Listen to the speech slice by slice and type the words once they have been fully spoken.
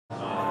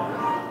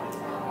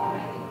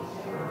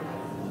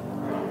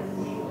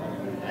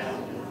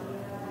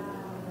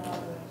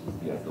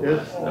Yes?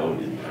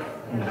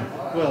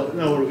 Well,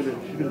 no,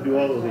 she's gonna do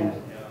all of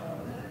these.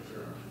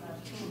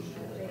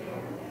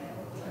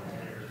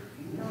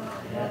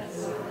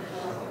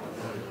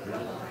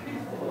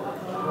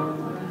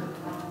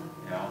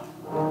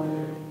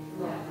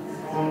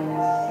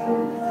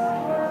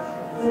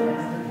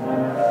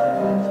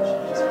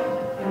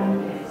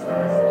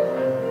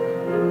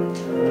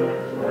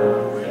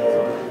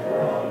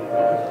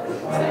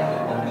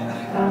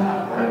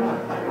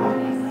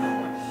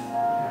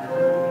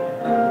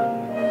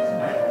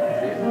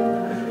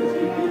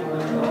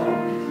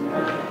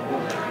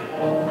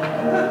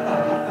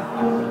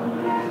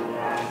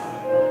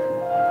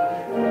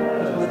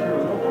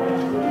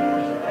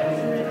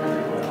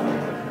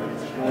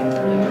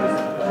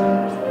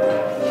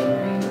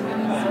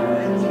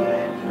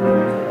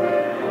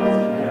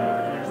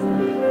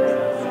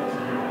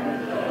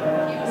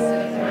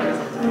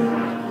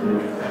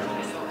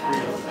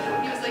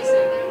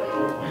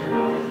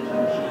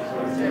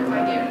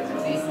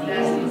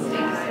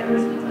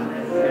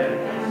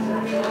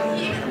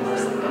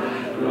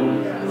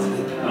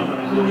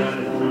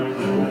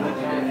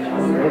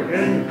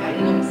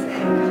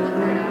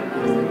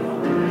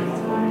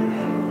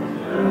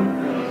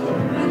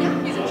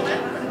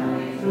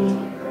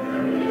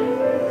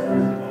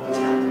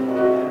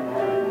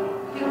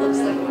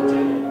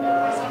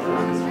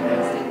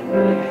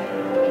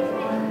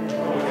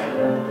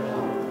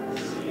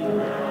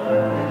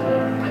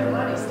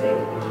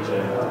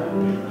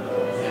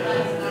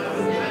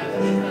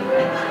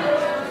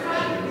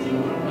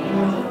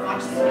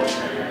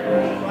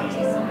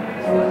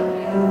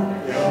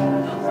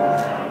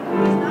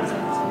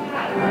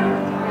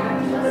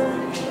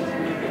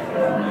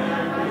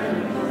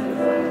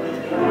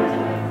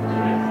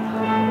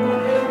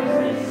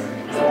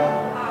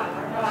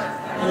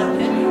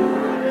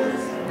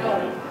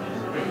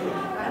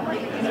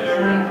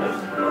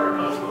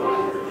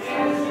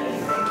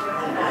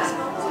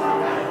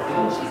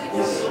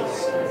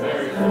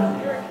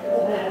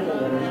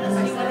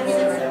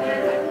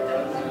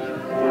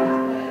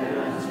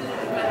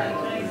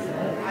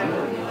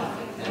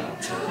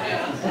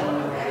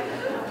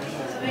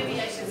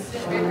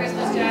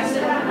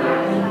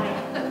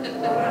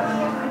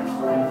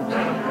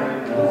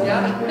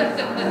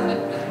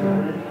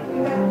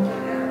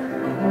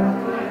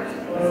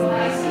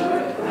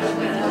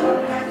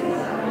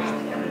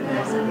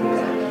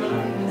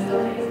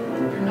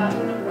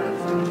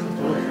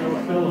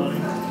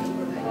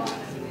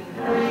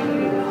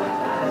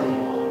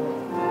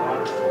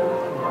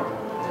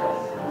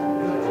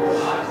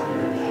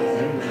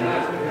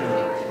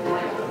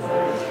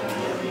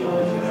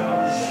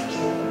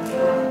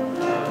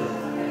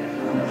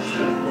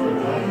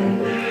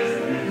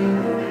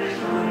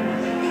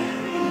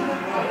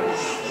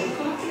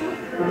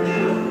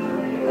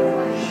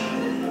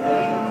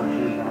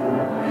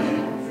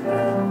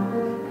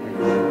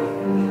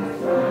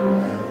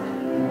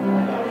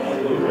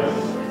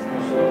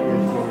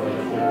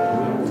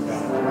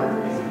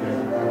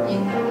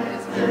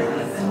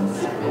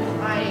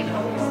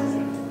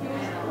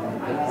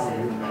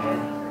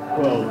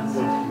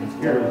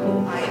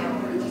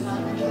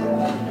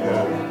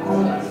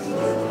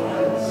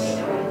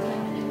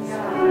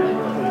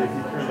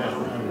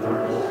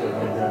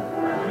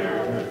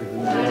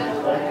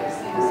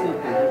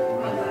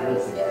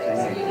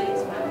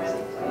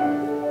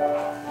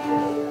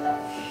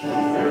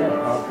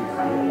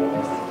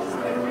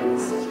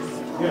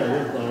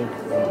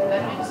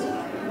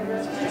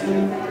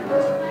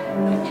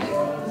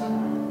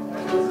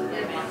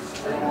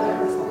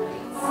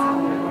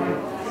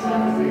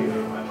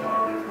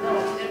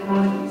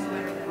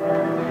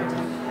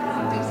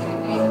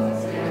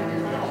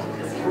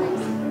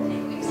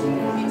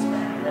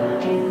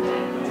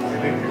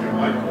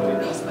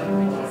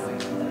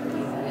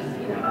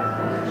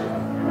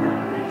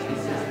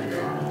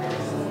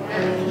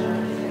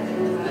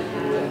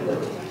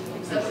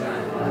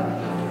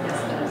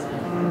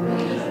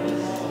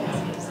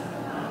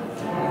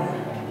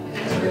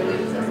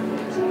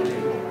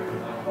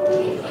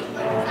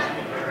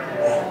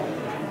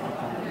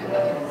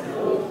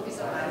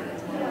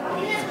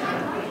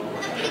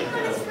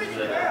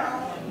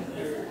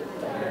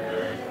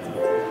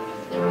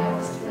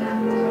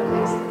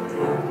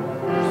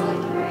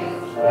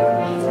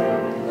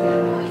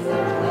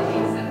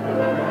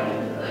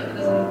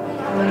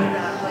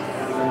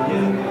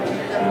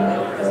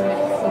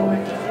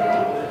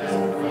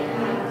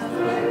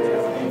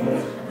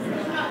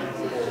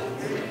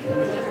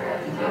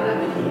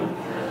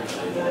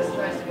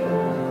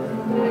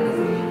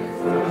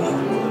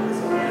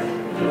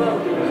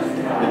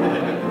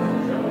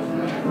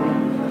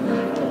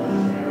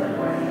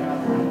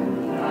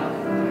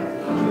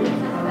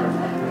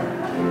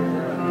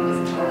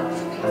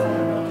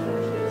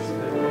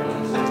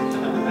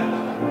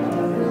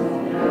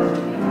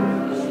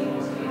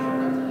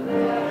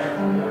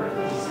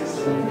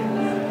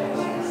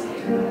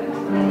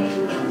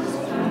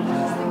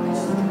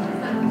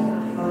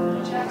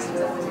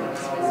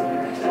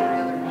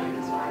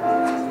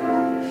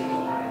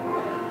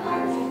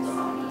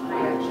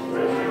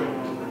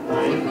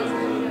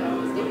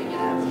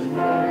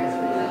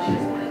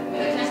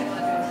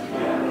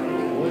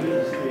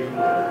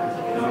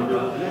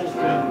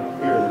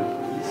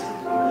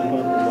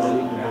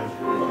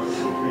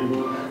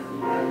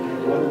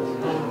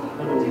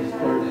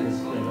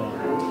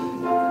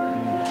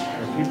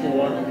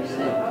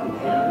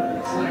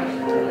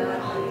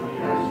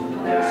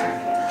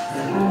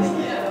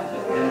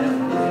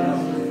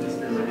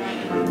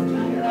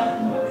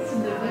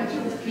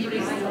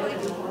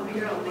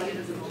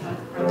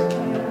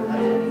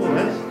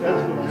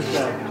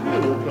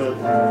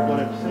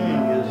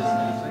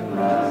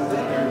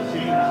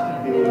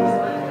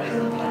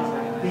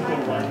 people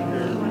lighting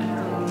their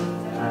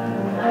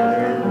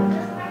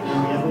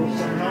candles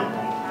somehow.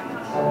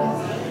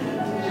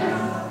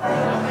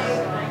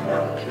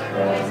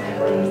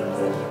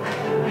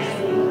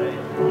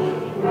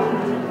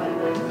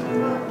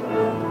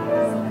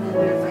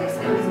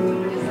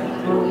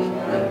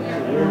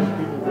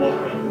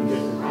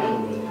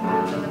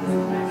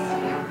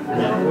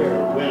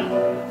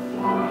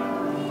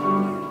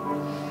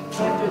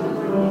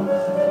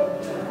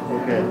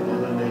 Okay, well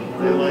then they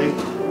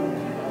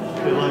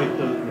like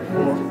the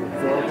four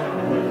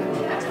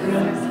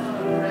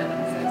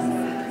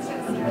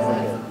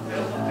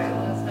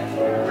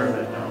turn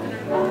that down.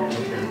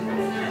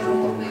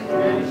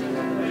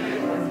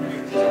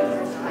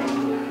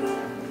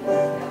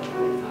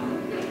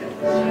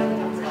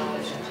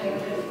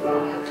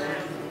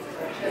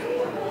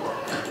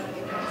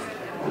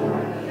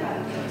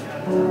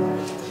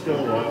 Still a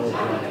while, I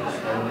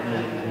don't know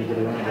if you can get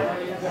around it.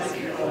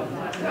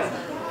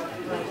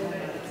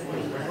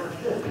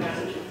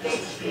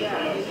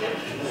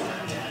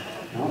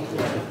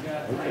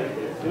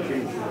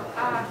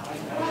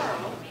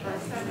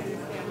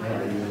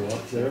 Are you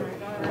up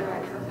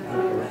there?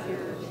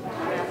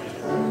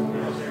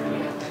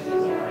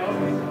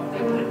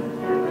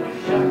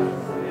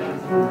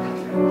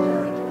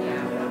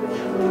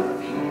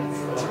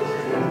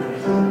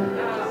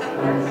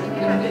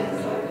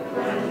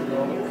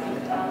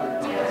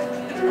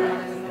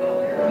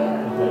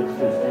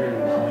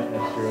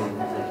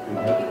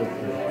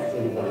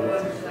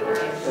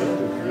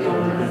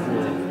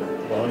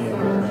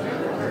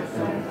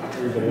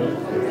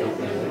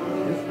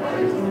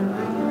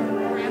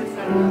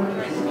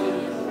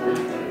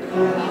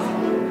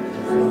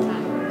 Everybody else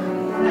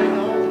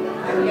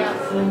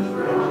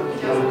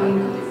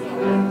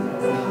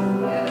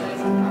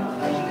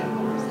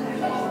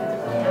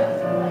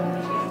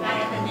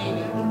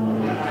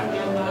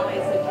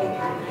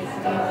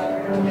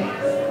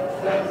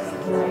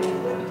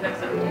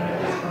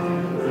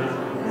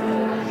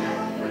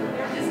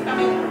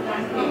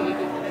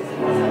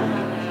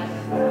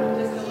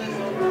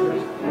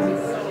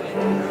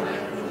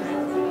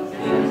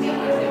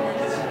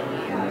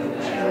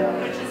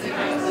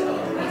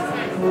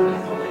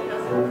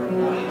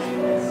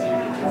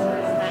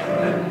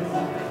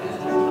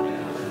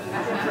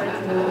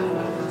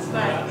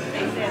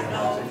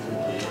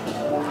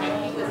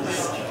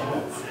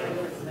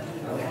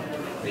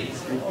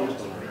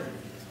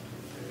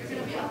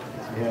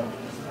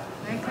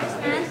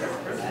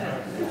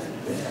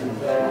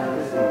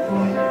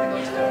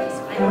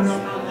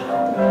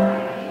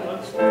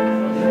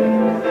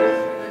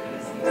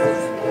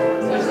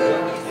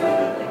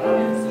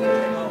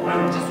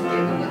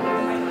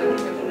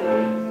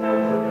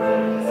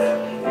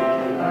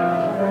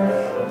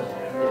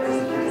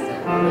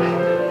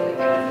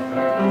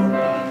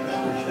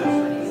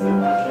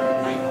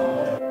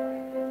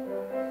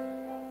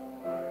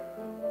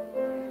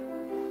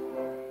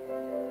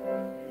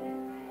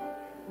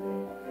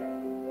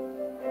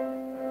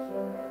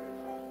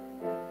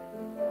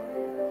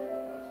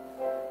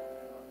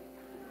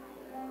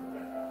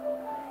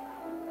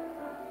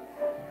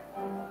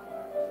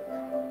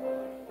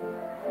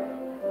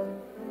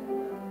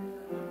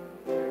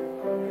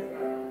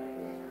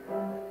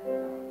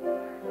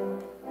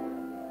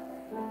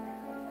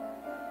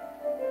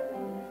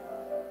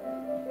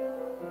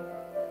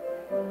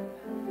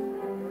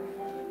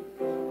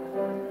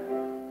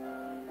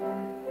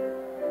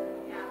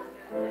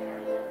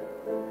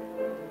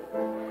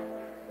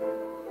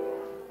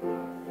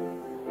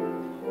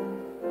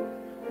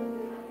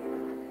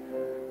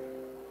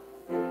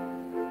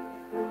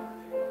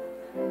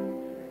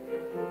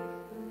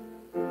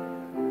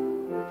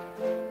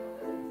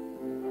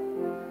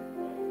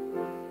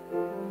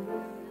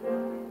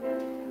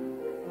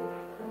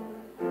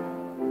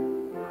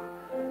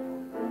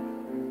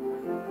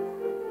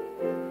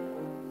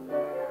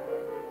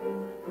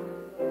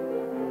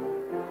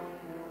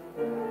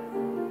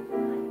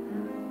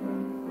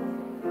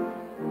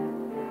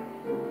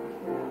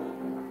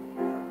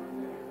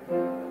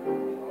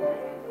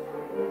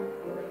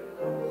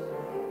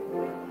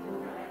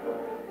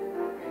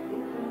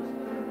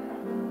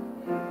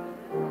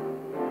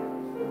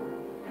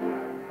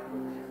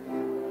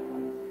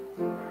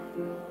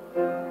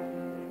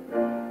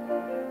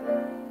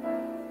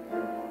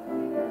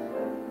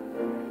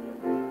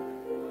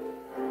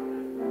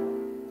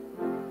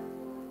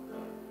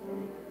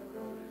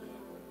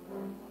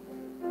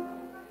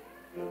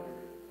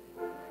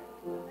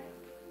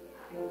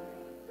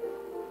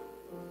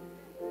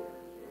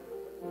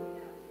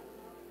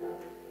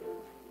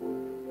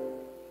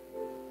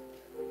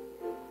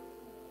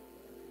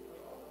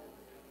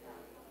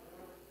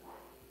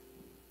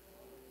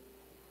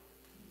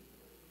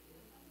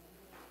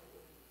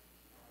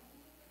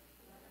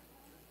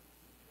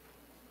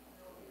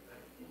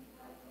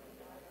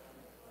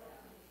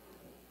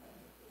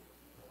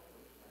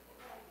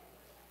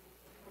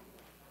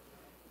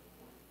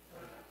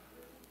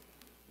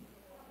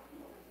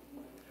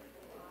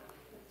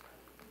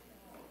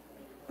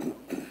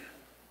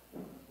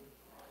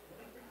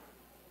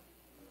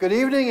Good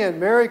evening and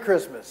Merry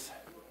Christmas.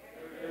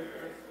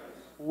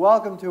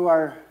 Welcome to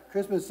our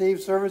Christmas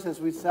Eve service as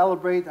we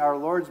celebrate our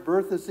Lord's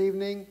birth this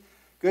evening.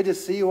 Good to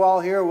see you all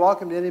here.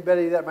 Welcome to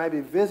anybody that might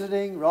be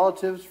visiting,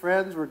 relatives,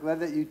 friends. We're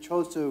glad that you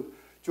chose to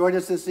join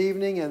us this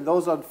evening. And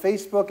those on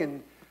Facebook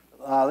and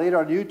later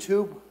on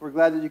YouTube, we're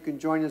glad that you can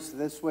join us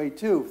this way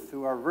too,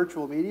 through our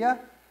virtual media.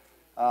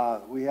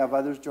 We have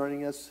others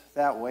joining us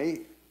that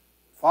way.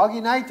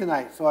 Foggy night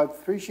tonight, so I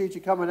appreciate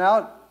you coming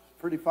out.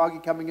 Pretty foggy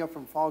coming up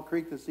from Fall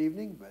Creek this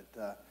evening,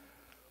 but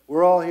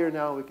we're all here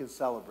now. We can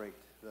celebrate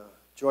the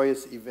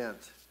joyous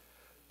event.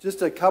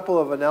 Just a couple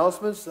of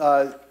announcements.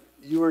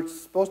 You were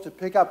supposed to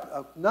pick up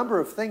a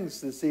number of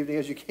things this evening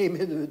as you came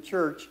into the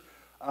church.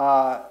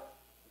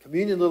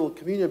 Little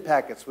communion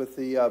packets with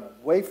the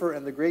wafer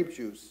and the grape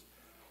juice.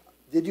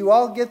 Did you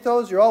all get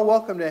those? You're all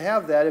welcome to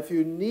have that. If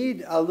you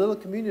need a little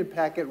communion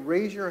packet,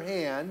 raise your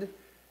hand,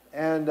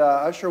 and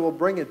usher will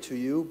bring it to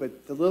you.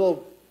 But the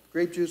little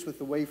grape juice with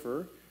the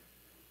wafer.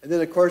 And then,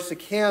 of course, the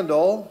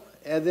candle,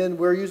 and then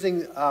we're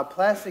using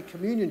plastic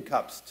communion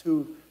cups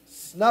to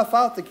snuff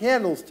out the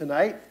candles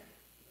tonight.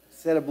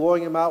 Instead of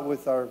blowing them out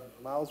with our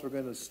mouths, we're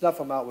going to snuff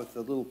them out with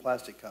the little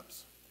plastic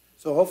cups.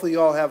 So hopefully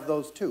you all have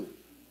those too.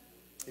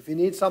 If you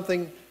need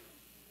something,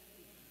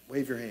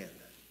 wave your hand.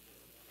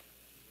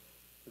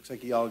 Looks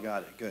like you all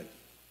got it. Good.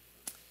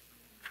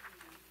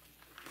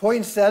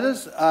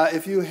 Poinsettias,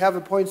 if you have a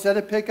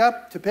poinsettia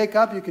to pick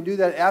up, you can do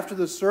that after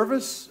the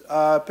service.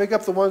 Pick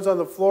up the ones on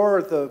the floor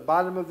at the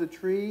bottom of the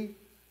tree.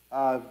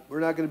 We're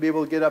not going to be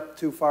able to get up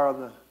too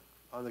far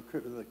on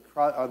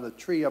the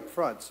tree up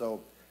front, so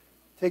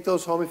take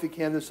those home if you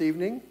can this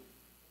evening.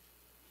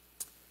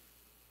 I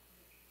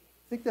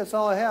think that's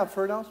all I have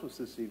for announcements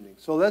this evening.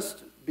 So let's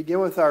begin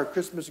with our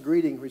Christmas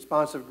greeting,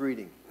 responsive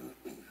greeting.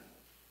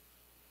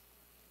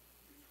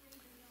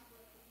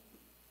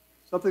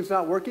 Something's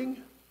not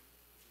working?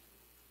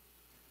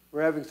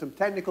 We're having some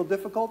technical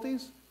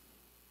difficulties.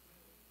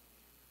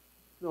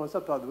 No, it's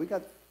up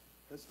to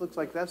this looks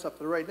like that's up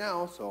to right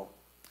now. So,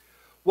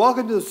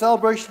 welcome to the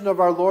celebration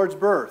of our Lord's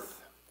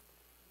birth.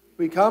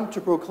 We come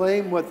to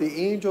proclaim what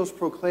the angels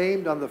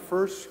proclaimed on the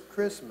first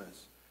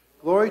Christmas.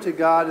 Glory to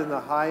God in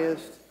the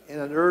highest,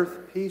 and on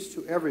earth peace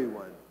to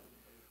everyone.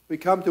 We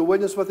come to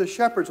witness what the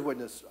shepherds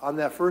witnessed on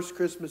that first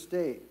Christmas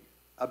day.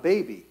 A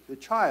baby, the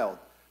child,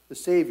 the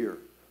Savior,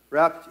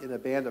 wrapped in a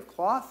band of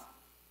cloth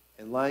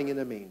and lying in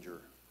a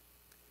manger.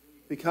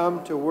 We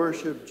come to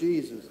worship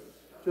Jesus,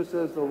 just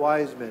as the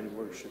wise men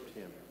worshipped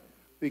him.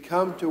 We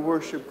come to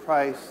worship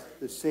Christ,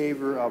 the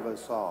Savior of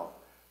us all.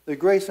 The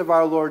grace of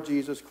our Lord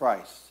Jesus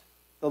Christ,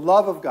 the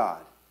love of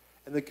God,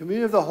 and the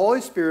communion of the Holy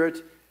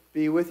Spirit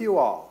be with you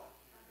all.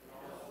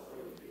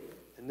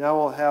 And now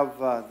we'll have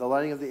the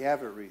lighting of the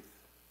Advent wreath.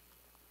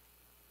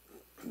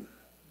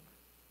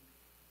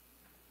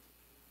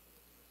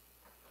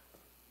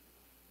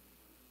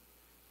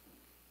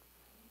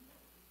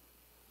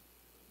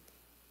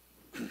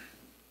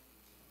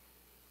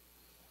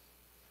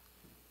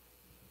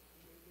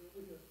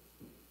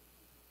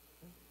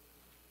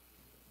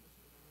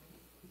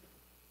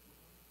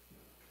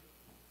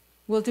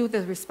 We'll do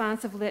the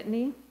responsive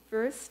litany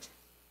first.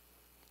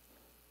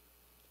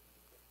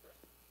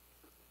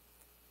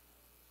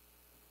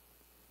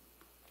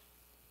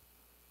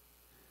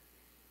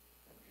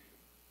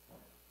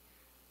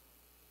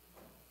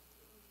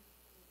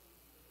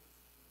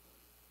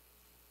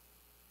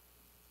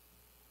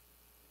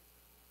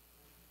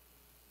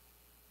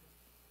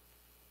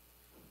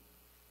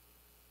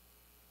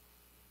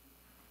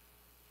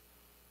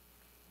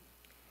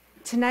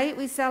 Tonight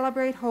we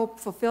celebrate hope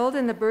fulfilled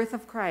in the birth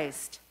of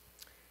Christ.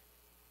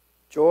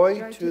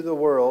 Joy to the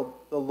world,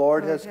 the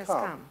Lord has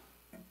come.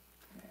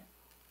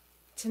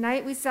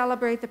 Tonight we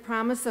celebrate the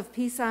promise of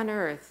peace on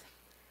earth.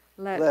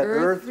 Let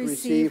earth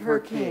receive her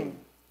King.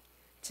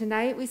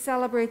 Tonight we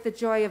celebrate the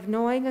joy of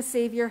knowing a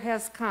Savior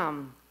has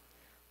come.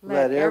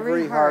 Let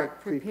every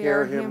heart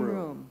prepare him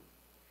room.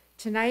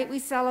 Tonight we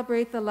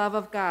celebrate the love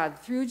of God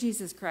through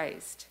Jesus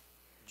Christ.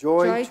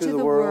 Joy to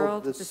the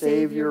world, the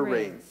Savior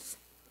reigns.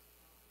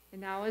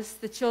 And now as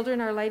the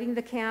children are lighting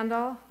the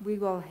candle, we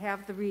will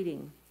have the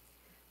reading.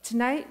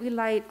 Tonight we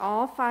light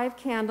all 5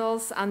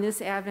 candles on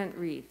this Advent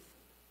wreath.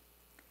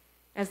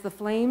 As the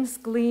flames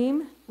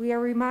gleam, we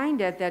are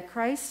reminded that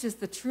Christ is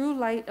the true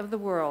light of the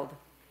world,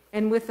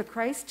 and with the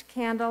Christ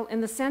candle in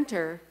the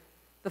center,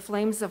 the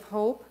flames of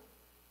hope,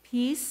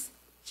 peace,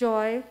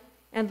 joy,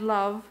 and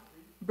love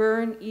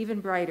burn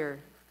even brighter.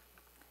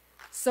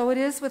 So it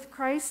is with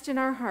Christ in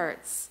our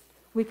hearts,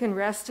 we can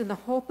rest in the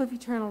hope of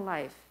eternal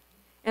life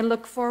and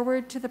look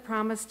forward to the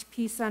promised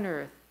peace on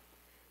earth.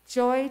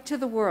 Joy to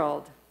the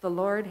world, the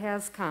Lord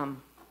has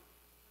come.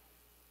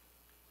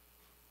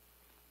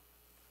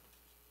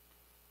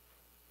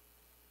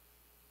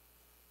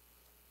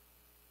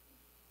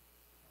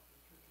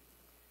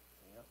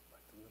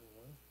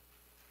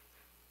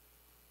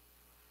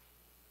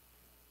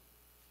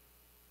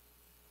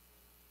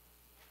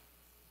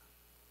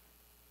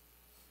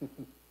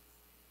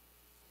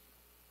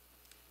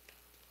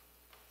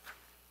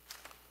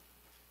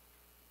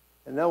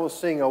 And then we'll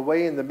sing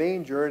Away in the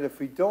Manger. And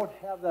if we don't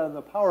have that on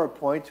the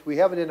PowerPoint, we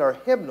have it in our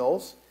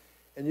hymnals.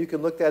 And you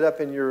can look that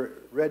up in your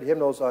red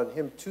hymnals on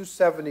hymn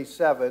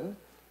 277,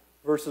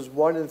 verses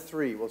 1 and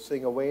 3. We'll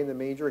sing Away in the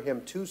Manger,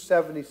 hymn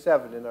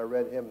 277 in our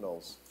red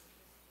hymnals.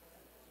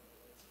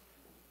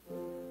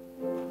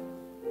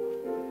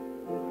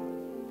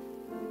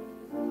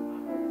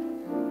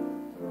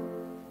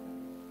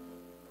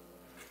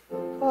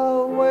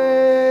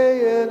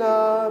 Away in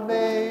a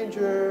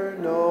manger,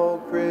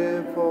 no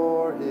crib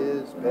for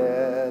his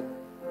bed,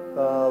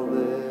 the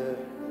little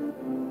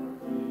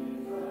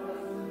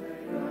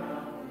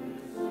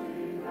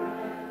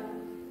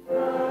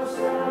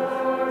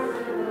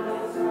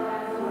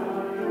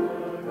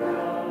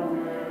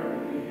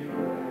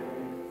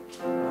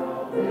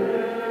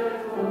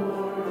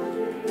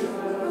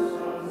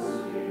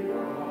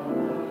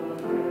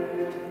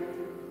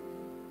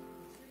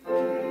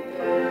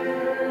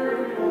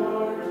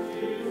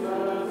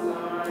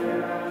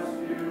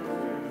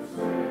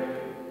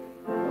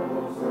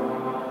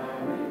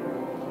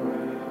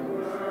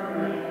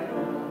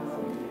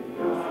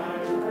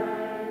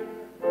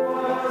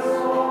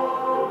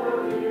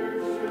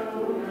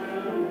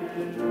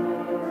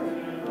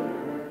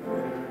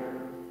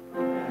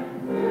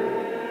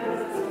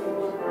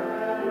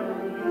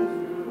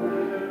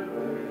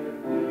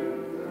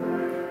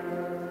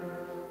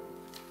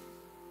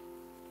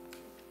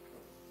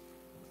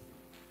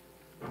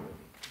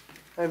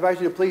I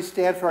invite you to please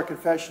stand for our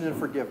confession and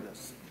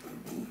forgiveness.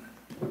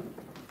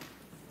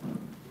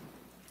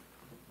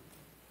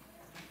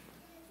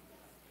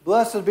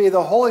 Blessed be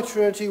the Holy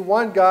Trinity,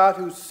 one God,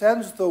 who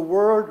sends the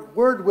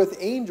word with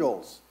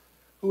angels,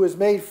 who is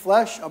made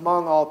flesh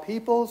among all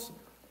peoples,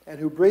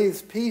 and who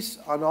breathes peace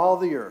on all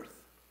the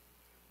earth.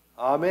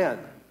 Amen.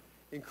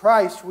 In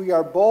Christ, we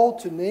are bold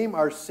to name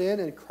our sin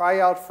and cry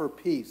out for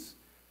peace.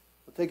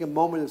 We'll take a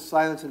moment of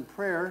silence and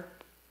prayer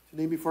to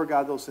name before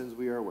God those sins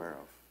we are aware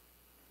of.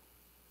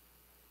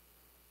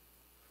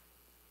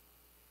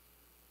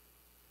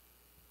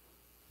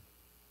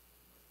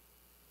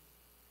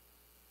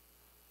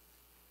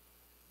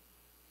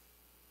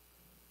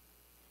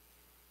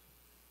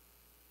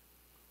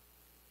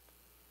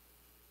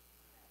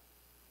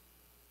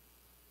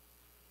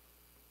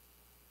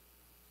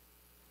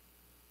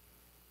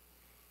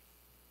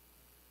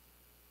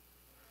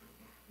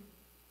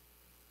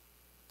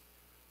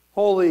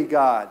 Holy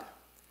God,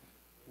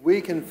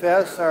 we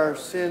confess our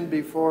sin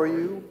before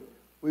you.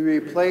 We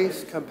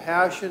replace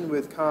compassion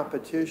with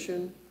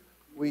competition.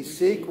 We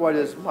seek what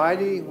is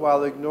mighty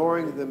while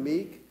ignoring the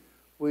meek.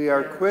 We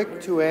are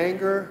quick to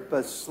anger,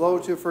 but slow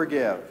to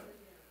forgive.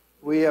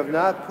 We have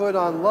not put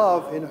on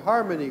love in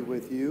harmony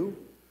with you.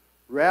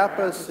 Wrap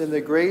us in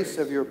the grace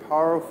of your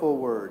powerful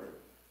word.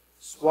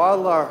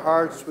 Swaddle our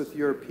hearts with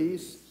your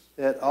peace,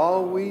 that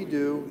all we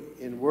do,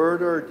 in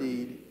word or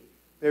deed,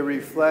 may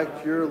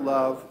reflect your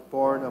love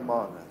born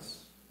among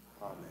us.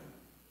 Amen.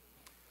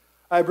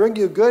 I bring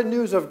you good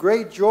news of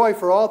great joy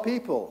for all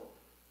people.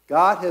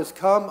 God has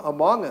come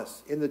among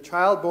us in the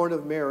child born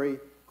of Mary,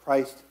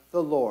 Christ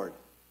the Lord.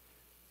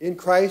 In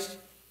Christ,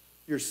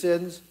 your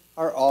sins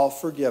are all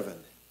forgiven,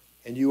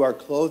 and you are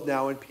clothed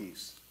now in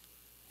peace.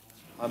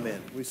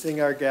 Amen. We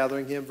sing our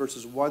gathering hymn,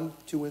 verses 1,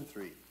 2, and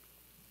 3.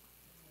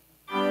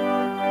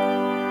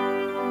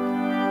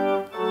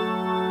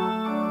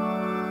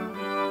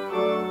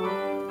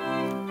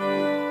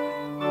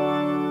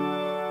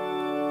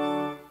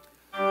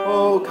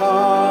 Oh,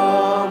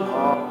 come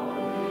on.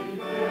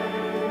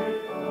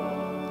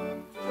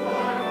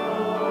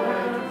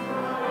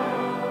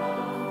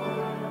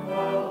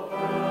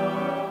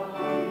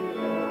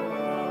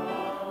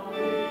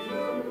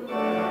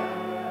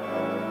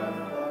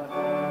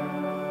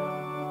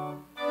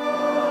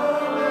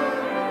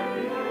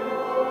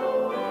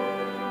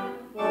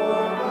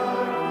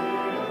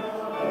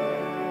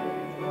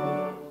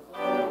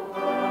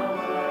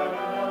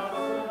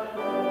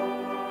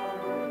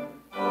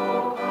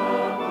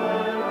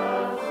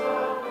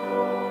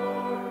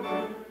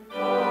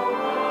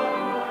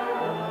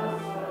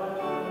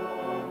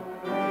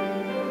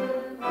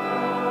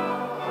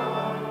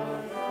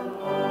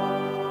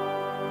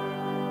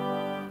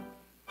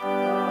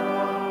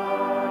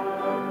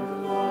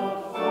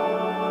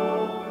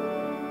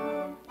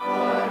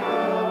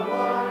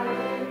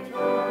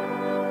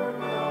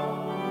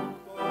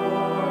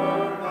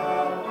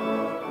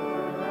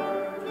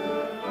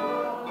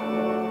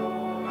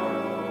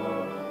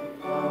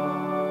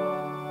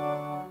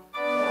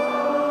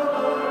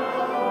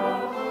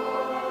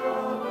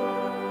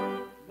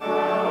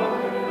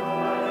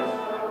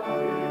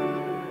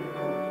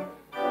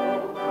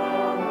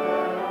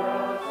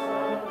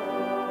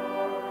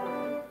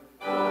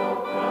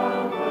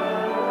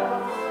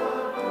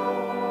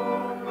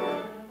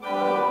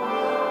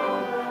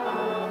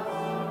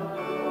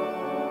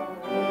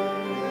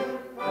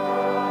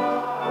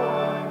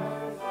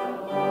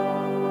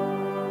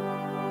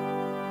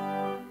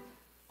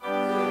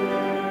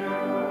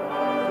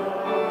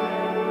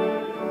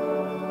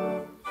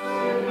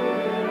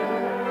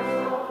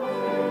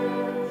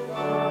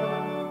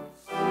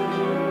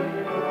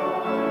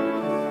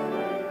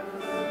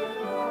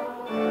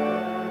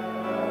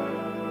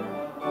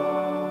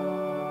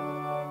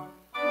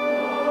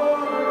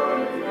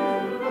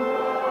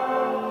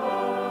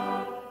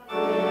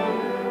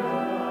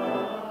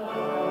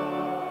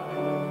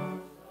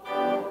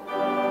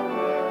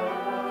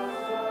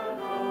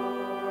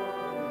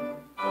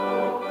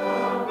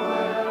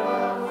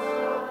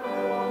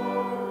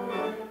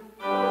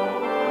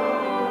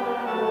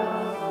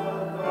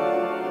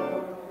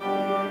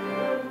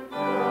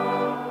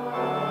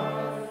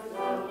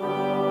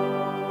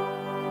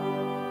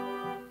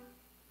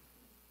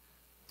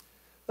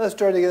 Let's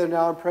join together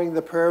now in praying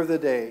the prayer of the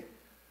day.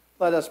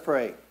 Let us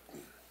pray.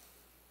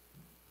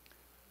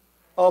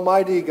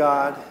 Almighty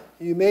God,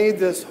 you made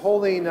this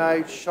holy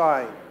night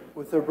shine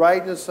with the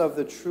brightness of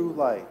the true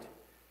light.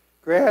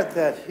 Grant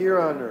that here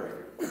on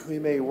earth we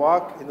may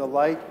walk in the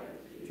light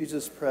of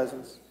Jesus'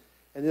 presence,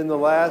 and in the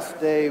last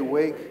day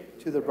wake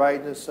to the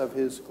brightness of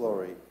his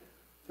glory.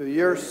 Through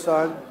your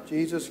Son,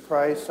 Jesus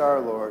Christ our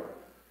Lord,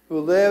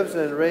 who lives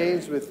and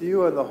reigns with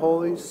you and the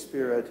Holy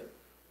Spirit,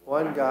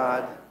 one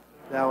God,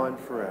 now and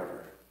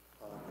forever.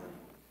 Amen.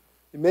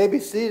 You may be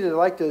seated. I'd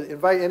like to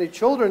invite any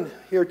children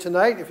here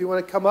tonight. If you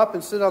want to come up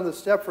and sit on the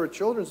step for a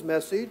children's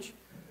message,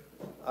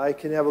 I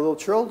can have a little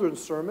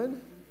children's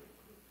sermon.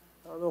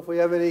 I don't know if we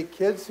have any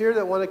kids here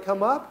that want to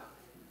come up.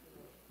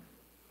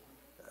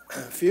 A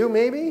few,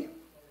 maybe.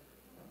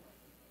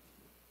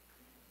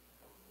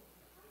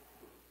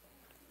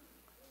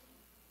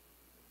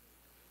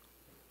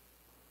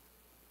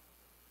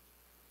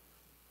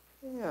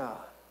 Yeah,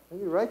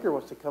 maybe Riker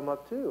wants to come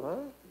up too, huh?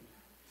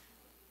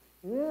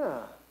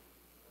 Yeah.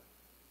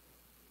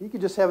 You can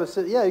just have a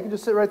sit. Yeah, you can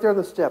just sit right there on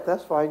the step.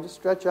 That's fine. Just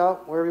stretch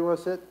out wherever you want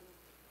to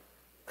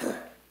sit.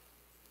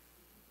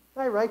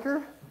 Hi,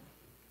 Riker.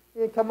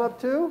 You can come up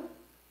too?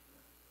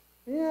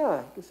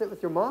 Yeah, you can sit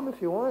with your mom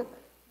if you want.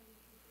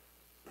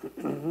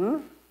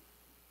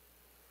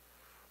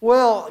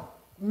 Well,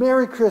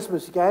 Merry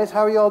Christmas, you guys.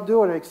 How are you all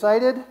doing? Are you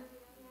excited?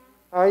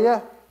 Are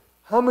you?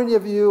 How many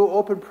of you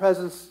open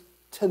presents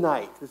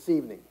tonight, this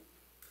evening?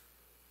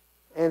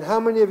 And how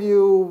many of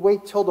you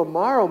wait till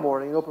tomorrow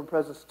morning and open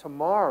presents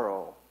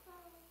tomorrow?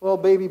 Well,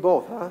 maybe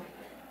both, huh?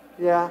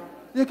 Yeah.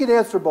 You can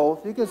answer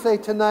both. You can say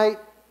tonight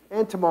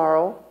and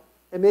tomorrow,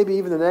 and maybe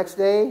even the next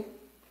day.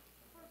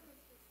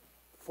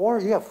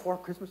 4? You have 4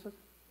 Christmases?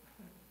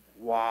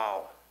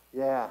 Wow.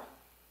 Yeah.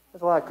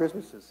 That's a lot of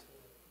Christmases.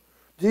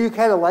 Do you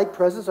kind of like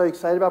presents? Are you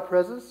excited about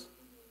presents?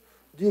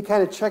 Do you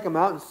kind of check them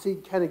out and see,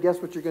 kind of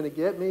guess what you're going to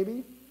get, maybe?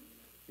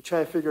 You try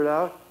to figure it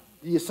out?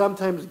 Do you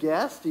sometimes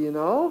guess? Do you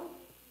know?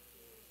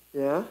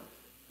 Yeah?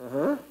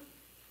 Uh-huh.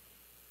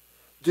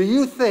 Do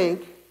you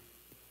think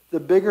the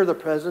bigger the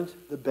present,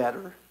 the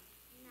better?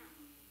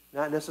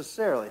 No. Not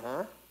necessarily,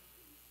 huh?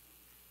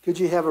 Could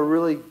you have a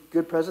really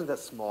good present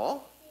that's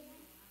small?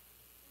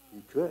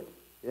 You could.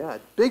 Yeah.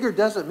 Bigger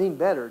doesn't mean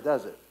better,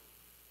 does it?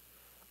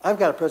 I've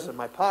got a present in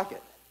my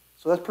pocket,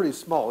 so that's pretty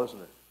small, isn't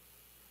it?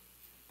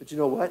 But you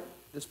know what?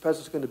 This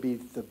present's going to be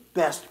the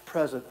best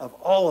present of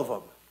all of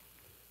them.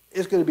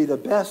 It's going to be the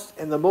best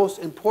and the most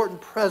important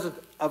present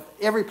of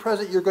every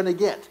present you're going to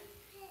get.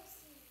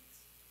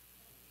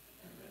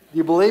 Do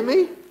you believe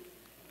me?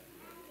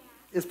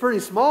 It's pretty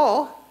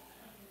small.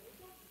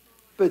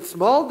 But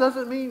small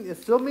doesn't mean,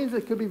 it still means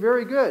it could be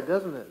very good,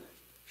 doesn't it?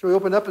 Shall we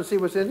open up and see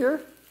what's in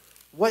here?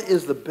 What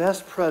is the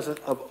best present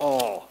of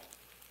all?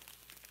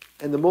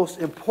 And the most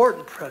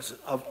important present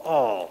of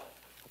all?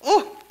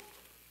 Oh,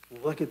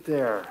 look at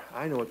there.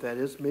 I know what that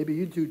is. Maybe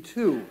you do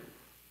too.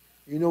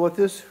 You know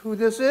who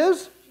this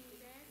is?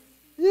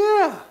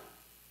 Yeah.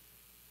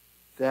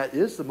 That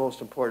is the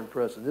most important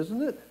present,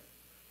 isn't it?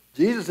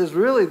 Jesus is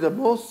really the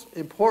most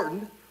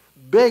important,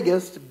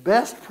 biggest,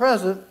 best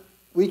present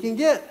we can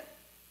get.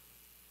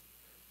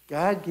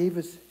 God gave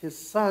us his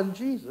son,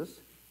 Jesus,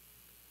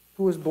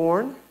 who was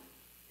born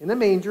in a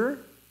manger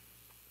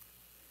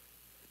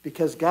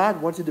because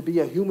God wanted to be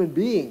a human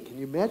being. Can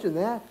you imagine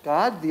that?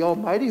 God, the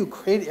Almighty, who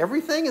created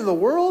everything in the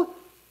world,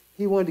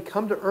 he wanted to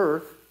come to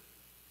earth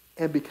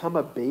and become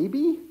a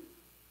baby?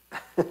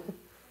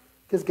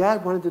 Because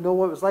God wanted to know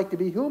what it was like to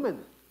be human.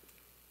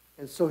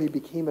 And so he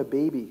became a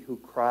baby who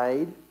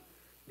cried,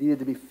 needed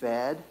to be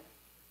fed,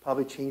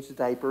 probably changed the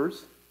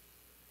diapers.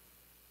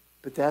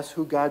 But that's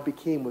who God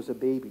became, was a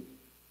baby.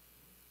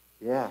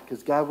 Yeah,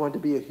 because God wanted to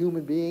be a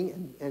human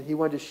being, and he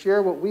wanted to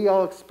share what we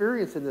all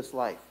experience in this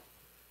life.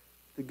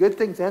 The good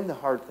things and the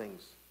hard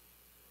things.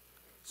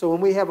 So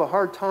when we have a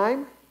hard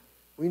time,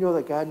 we know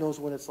that God knows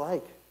what it's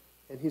like,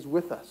 and he's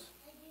with us.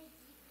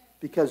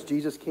 Because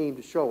Jesus came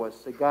to show us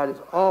that God is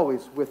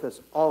always with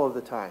us all of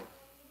the time.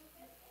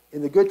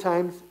 In the good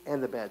times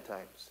and the bad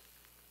times.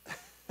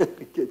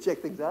 Can check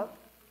things out?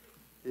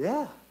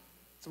 Yeah.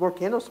 Some more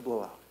candles to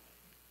blow out.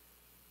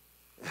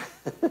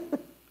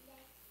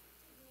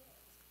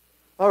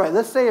 All right,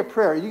 let's say a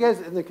prayer. You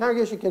guys in the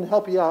congregation can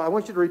help you out. I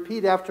want you to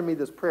repeat after me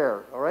this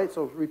prayer. All right,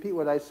 so repeat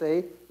what I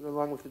say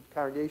along with the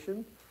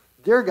congregation.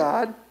 Dear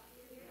God,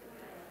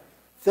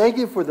 thank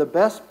you for the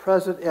best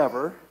present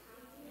ever,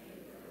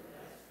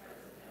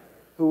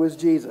 who is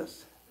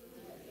Jesus.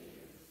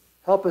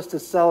 Help us to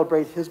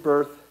celebrate his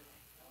birth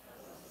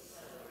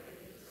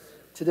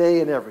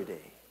today and every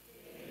day.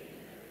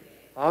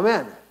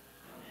 Amen.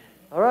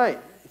 All right.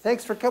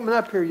 Thanks for coming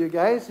up here, you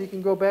guys. You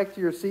can go back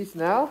to your seats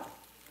now.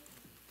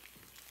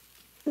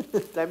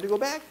 Time to go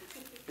back?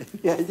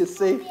 Yeah, you just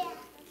see.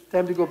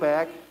 Time to go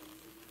back.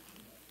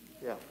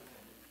 Yeah.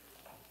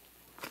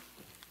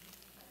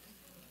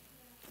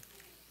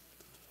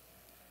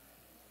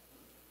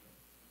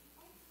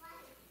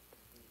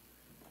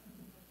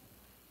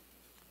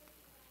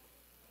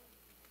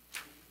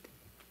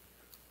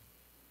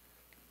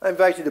 I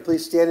invite you to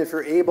please stand if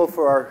you're able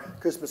for our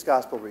Christmas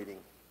Gospel reading.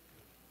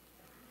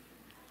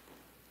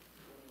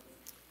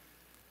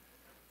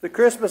 The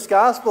Christmas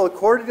Gospel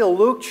according to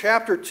Luke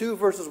chapter 2,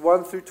 verses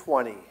 1 through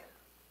 20.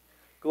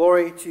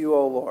 Glory to you,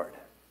 O Lord.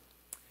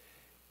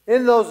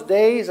 In those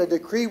days, a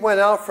decree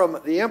went out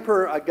from the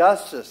Emperor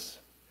Augustus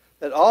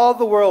that all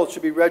the world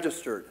should be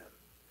registered.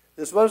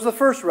 This was the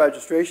first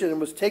registration and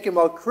was taken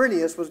while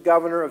Quirinius was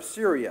governor of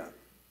Syria.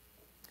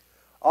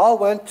 All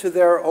went to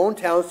their own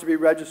towns to be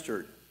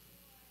registered.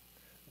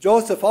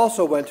 Joseph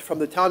also went from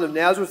the town of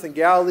Nazareth in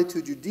Galilee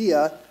to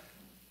Judea,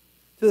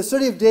 to the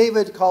city of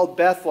David called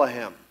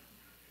Bethlehem,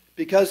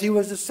 because he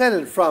was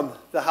descended from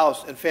the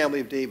house and family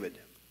of David.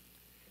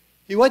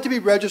 He went to be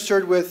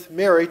registered with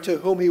Mary, to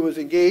whom he was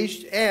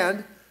engaged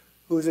and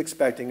who was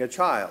expecting a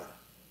child.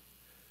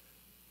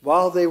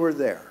 While they were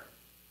there,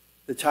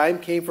 the time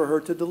came for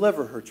her to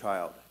deliver her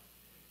child.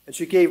 And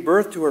she gave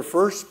birth to her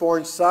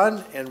firstborn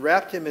son and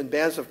wrapped him in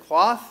bands of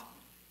cloth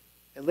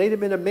and laid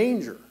him in a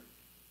manger,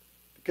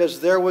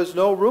 because there was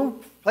no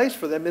place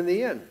for them in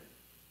the inn.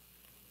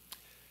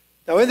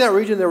 Now in that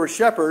region there were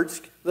shepherds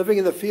living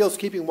in the fields,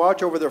 keeping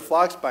watch over their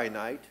flocks by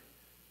night.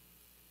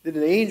 Then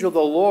an angel of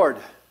the Lord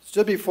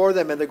stood before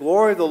them, and the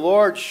glory of the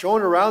Lord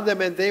shone around them,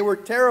 and they were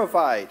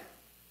terrified.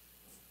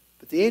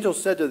 But the angel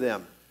said to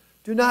them,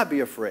 "Do not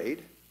be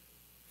afraid,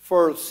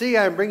 for see,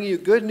 I am bringing you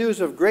good news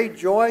of great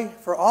joy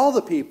for all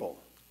the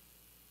people.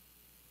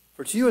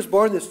 For to you is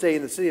born this day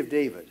in the city of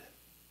David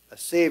a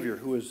Savior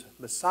who is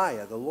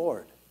Messiah, the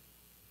Lord.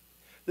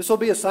 This will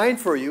be a sign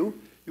for you.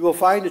 You will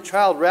find a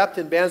child wrapped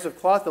in bands of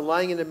cloth and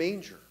lying in a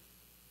manger."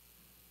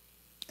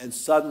 And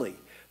suddenly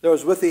there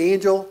was with the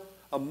angel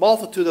a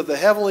multitude of the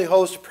heavenly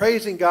host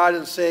praising God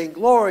and saying,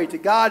 "Glory to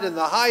God in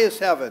the highest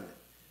heaven,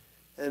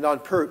 and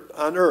on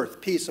earth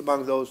peace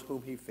among those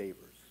whom he favors."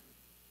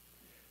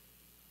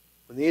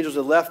 When the angels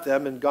had left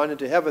them and gone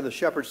into heaven, the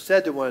shepherds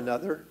said to one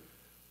another,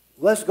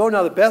 "Let's go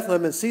now to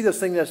Bethlehem and see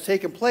this thing that has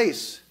taken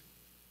place,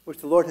 which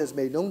the Lord has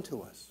made known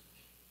to us."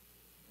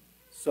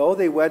 So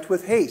they went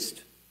with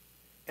haste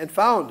and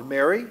found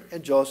Mary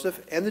and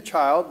Joseph and the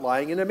child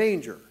lying in a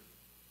manger.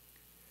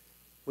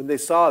 When they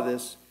saw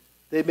this,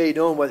 they made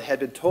known what had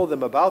been told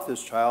them about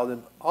this child,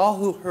 and all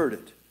who heard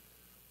it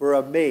were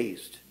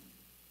amazed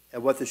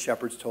at what the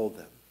shepherds told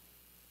them.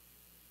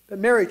 But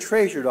Mary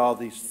treasured all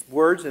these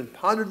words and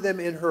pondered them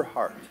in her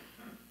heart.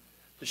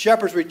 The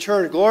shepherds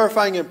returned,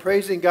 glorifying and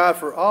praising God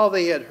for all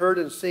they had heard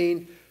and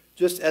seen,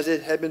 just as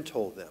it had been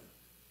told them.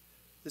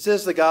 This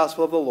is the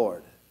gospel of the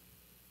Lord.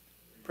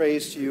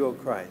 Praise to you, O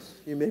Christ.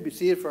 You may be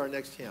seated for our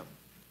next hymn.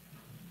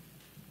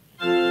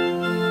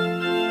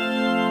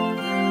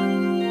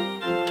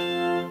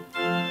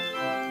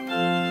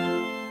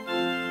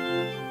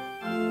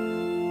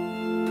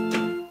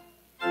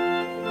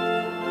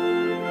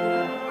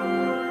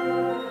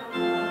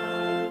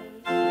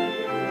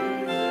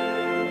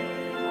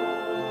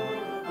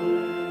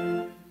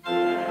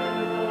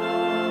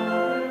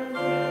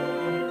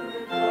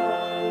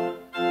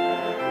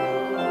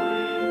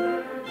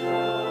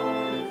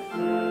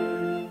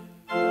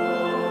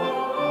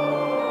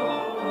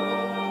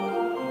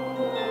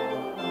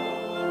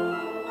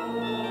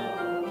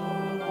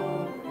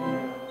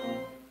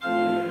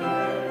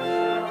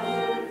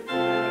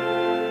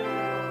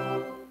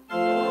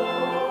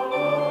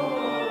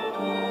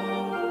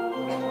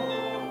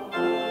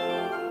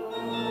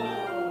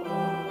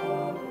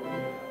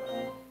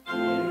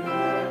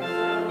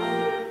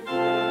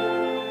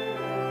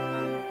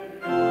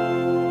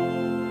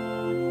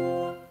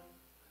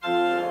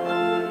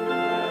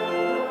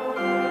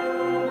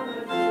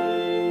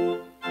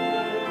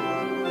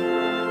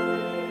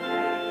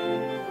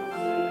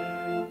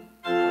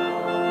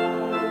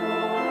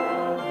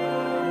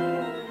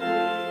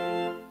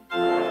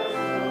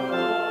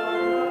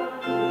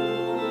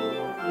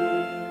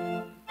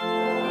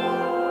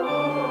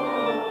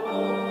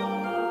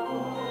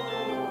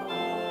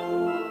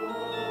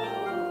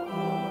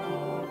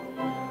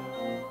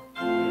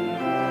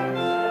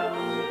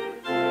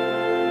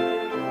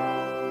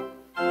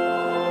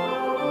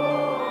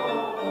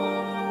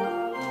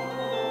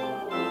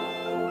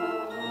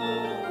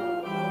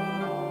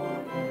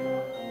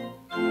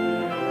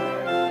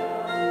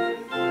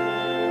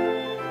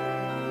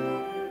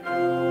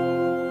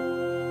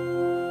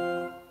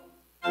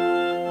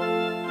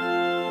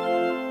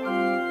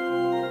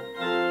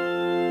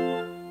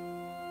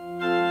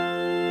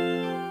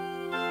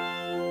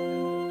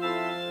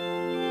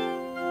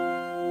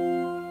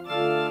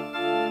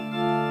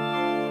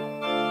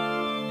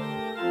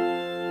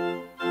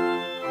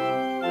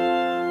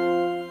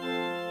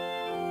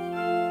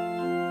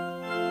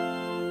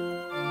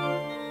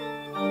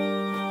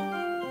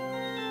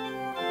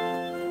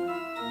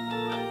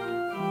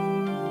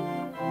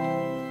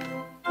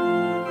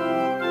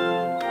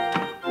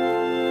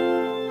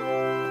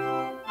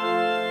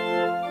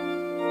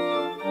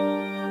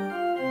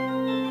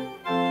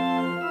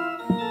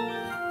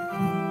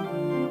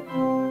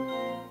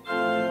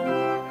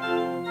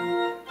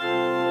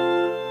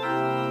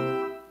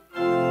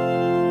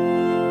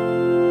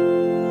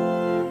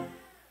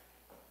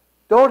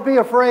 Don't be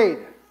afraid.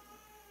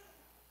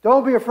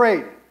 Don't be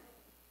afraid.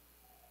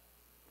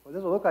 Well, it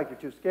doesn't look like you're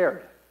too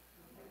scared.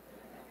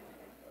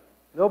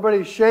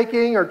 Nobody's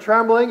shaking or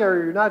trembling,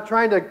 or you're not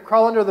trying to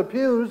crawl under the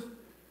pews.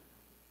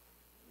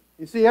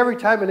 You see, every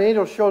time an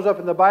angel shows up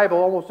in the Bible,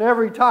 almost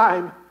every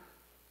time,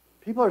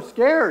 people are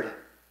scared.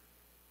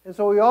 And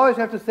so we always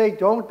have to say,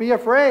 don't be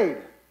afraid.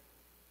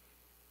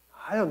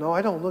 I don't know,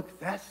 I don't look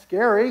that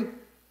scary,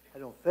 I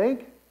don't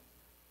think.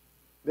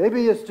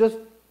 Maybe it's just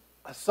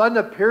a sudden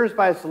appearance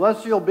by a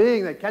celestial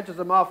being that catches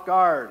them off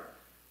guard.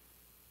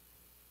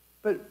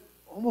 But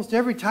almost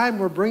every time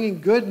we're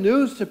bringing good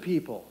news to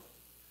people.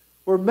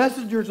 We're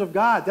messengers of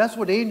God. That's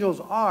what angels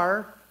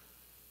are.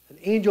 An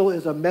angel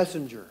is a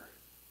messenger.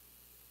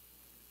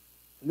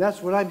 And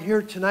that's what I'm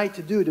here tonight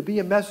to do, to be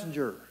a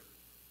messenger,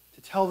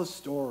 to tell the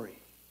story.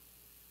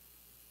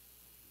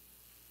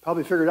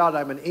 Probably figured out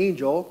I'm an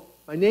angel.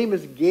 My name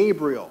is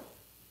Gabriel.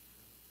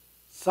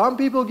 Some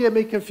people get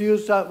me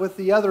confused with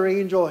the other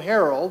angel,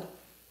 Harold,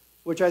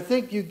 which I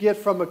think you get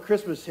from a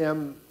Christmas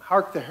hymn,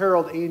 Hark the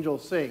Herald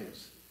Angels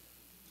Sings.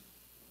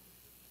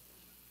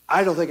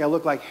 I don't think I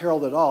look like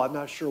Harold at all. I'm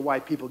not sure why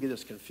people get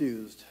us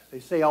confused. They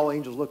say all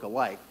angels look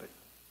alike, but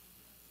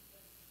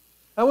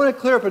I want to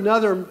clear up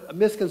another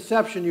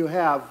misconception you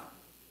have.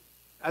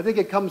 I think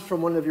it comes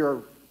from one of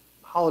your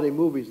holiday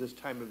movies this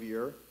time of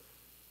year.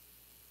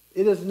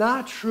 It is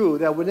not true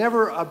that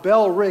whenever a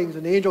bell rings,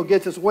 an angel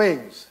gets its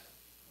wings.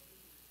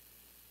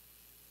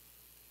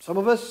 Some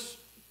of us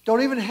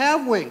don't even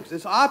have wings.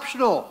 It's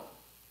optional.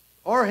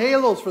 Or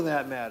halos for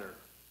that matter.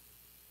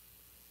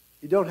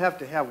 You don't have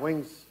to have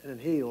wings and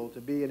a halo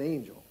to be an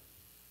angel.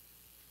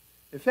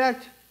 In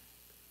fact,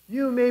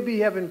 you maybe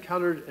have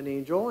encountered an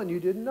angel and you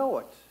didn't know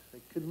it.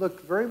 It could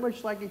look very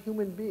much like a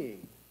human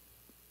being.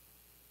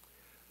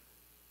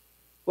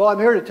 Well, I'm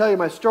here to tell you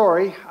my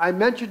story. I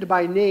mentioned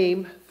my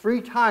name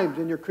 3 times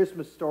in your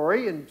Christmas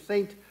story, in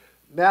St.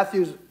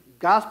 Matthew's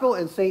Gospel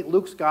and St.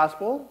 Luke's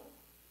Gospel.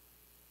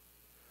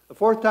 The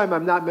 4th time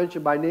I'm not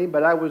mentioned by name,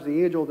 but I was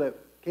the angel that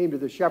came to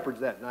the shepherds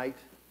that night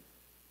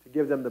to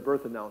give them the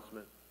birth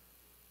announcement.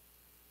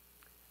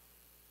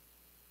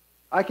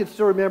 I can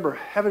still remember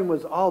heaven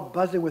was all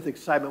buzzing with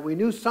excitement. We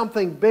knew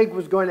something big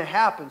was going to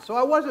happen, so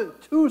I wasn't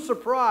too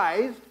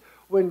surprised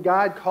when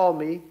God called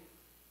me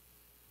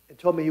and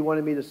told me he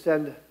wanted me to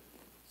send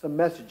some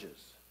messages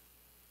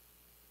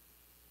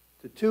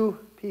to 2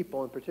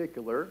 people in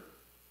particular.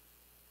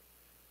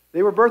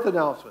 They were birth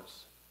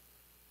announcements.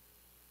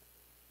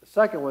 The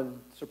second one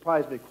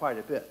surprised me quite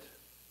a bit.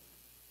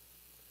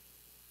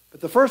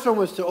 But the first one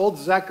was to old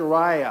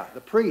Zechariah,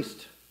 the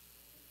priest.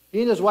 He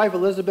and his wife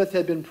Elizabeth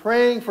had been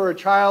praying for a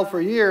child for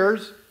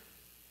years,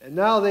 and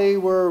now they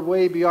were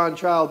way beyond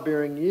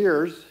childbearing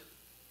years.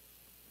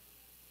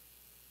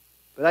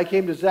 But I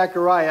came to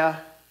Zechariah.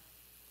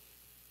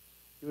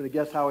 You want to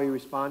guess how he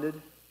responded?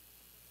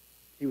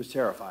 He was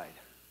terrified.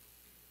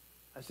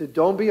 I said,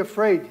 don't be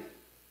afraid,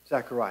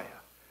 Zechariah.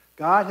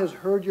 God has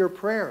heard your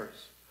prayers.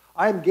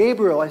 I am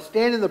Gabriel. I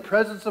stand in the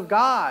presence of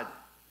God.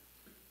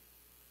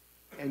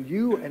 And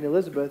you and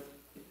Elizabeth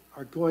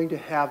are going to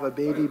have a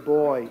baby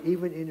boy,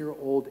 even in your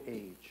old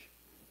age.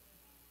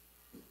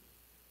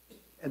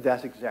 And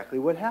that's exactly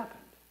what happened.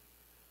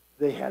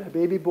 They had a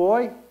baby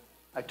boy.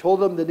 I told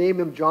them to name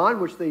him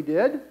John, which they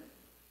did.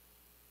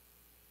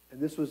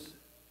 And this was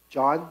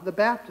John the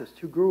Baptist,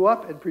 who grew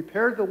up and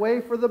prepared the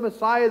way for the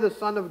Messiah, the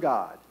Son of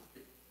God.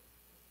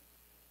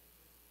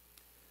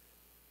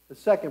 The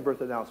second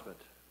birth announcement.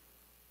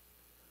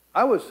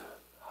 I was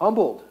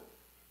humbled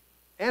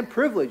and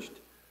privileged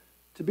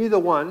to be the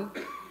one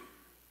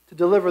to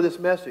deliver this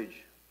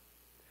message.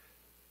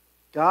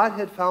 God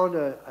had found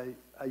a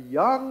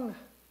young,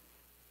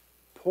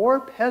 poor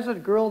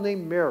peasant girl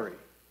named Mary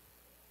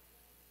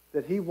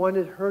that he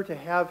wanted her to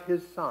have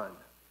his son.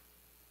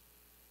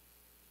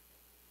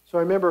 So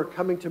I remember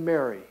coming to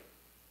Mary.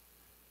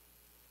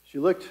 She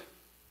looked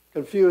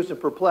confused and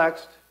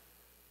perplexed,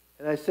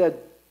 and I said,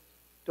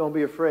 don't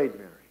be afraid,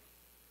 Mary.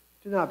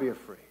 Do not be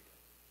afraid.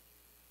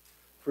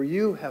 For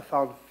you have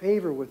found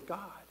favor with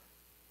God.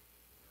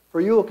 For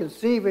you will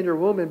conceive in your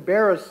womb and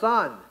bear a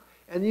son,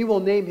 and you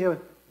will name him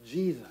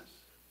Jesus.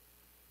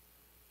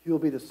 He will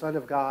be the Son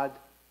of God,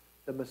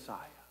 the Messiah.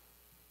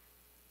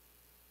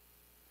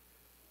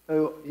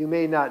 Now, you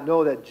may not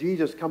know that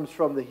Jesus comes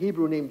from the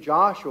Hebrew name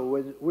Joshua,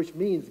 which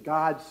means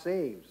God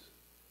saves.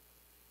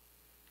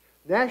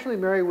 Naturally,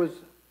 Mary was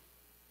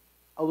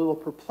a little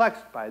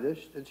perplexed by this,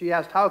 and she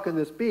asked, how can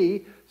this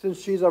be,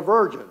 since she's a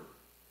virgin?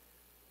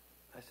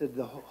 I said,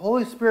 the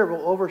Holy Spirit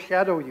will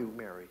overshadow you,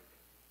 Mary.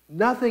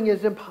 Nothing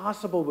is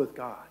impossible with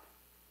God.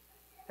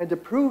 And to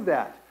prove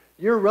that,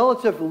 your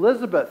relative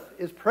Elizabeth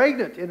is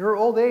pregnant in her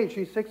old age.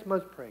 She's 6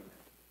 months pregnant.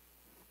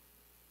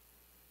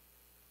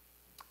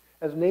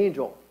 As an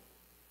angel,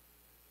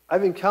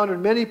 I've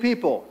encountered many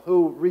people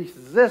who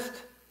resist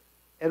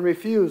and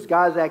refuse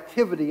God's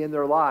activity in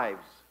their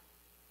lives.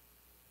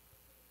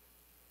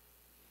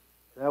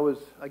 And I was,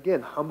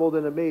 again, humbled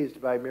and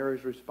amazed by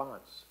Mary's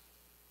response.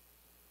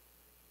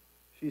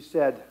 She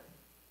said,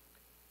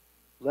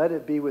 let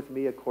it be with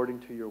me according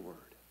to your word.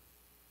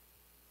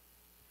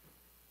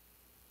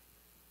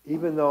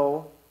 even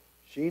though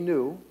she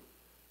knew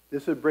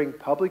this would bring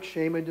public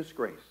shame and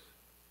disgrace.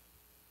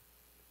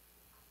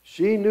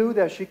 She knew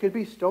that she could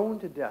be stoned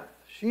to death.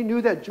 She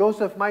knew that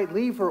Joseph might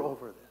leave her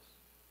over this.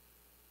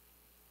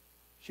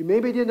 She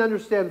maybe didn't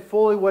understand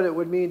fully what it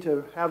would mean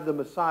to have the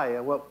Messiah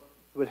and what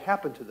would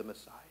happen to the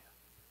Messiah.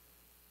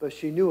 But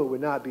she knew it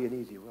would not be an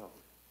easy road.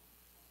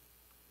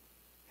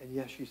 And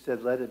yes, she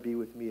said, "Let it be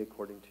with me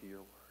according to your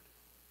word."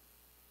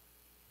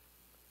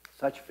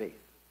 Such faith.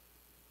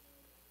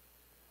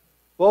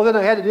 Well, then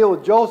I had to deal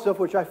with Joseph,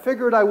 which I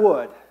figured I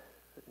would.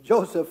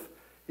 Joseph,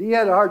 he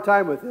had a hard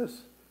time with this.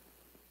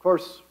 Of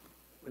course,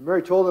 when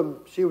Mary told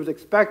him she was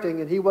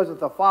expecting and he wasn't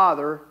the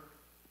father,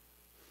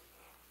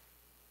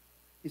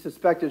 he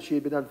suspected she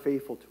had been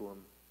unfaithful to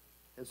him.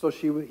 And so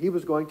he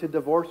was going to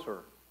divorce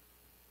her.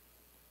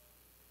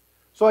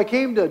 So I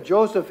came to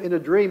Joseph in a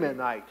dream at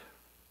night.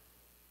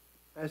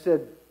 I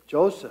said,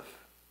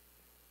 "Joseph,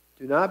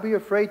 do not be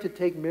afraid to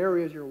take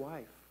Mary as your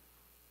wife.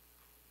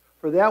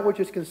 For that which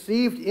is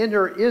conceived in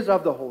her is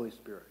of the Holy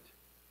Spirit.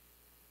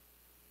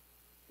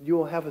 And you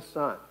will have a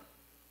son,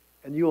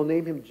 and you will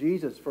name him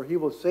Jesus, for he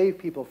will save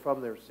people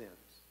from their sins."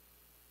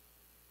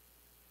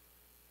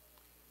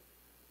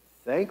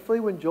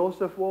 Thankfully, when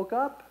Joseph woke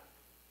up,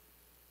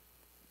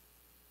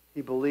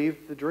 he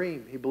believed the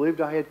dream. He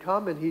believed I had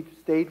come, and he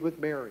stayed with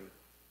Mary.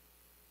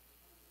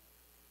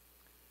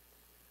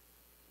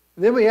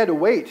 And then we had to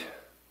wait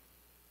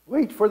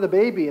for the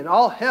baby, and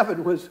all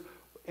heaven was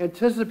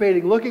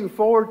anticipating, looking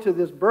forward to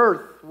this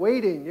birth,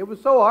 waiting. It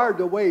was so hard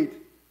to wait.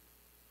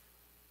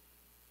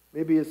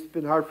 Maybe it's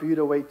been hard for you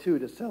to wait too,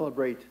 to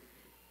celebrate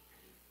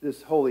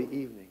this holy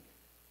evening,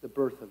 the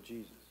birth of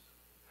Jesus.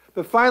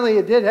 But finally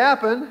it did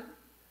happen.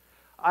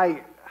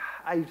 I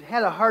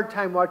had a hard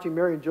time watching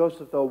Mary and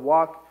Joseph, though,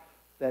 walk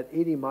that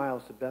 80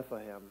 miles to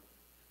Bethlehem.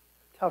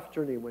 Tough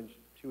journey when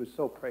she was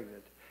so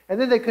pregnant. And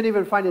then they couldn't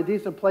even find a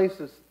decent place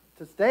to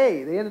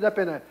stay. They ended up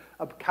in a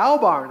cow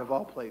barn, of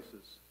all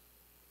places.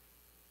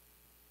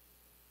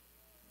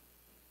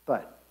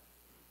 But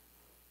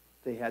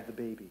they had the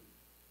baby.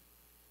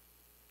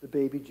 The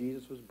baby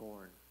Jesus was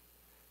born.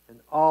 And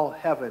all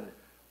heaven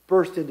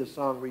burst into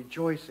song,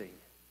 rejoicing.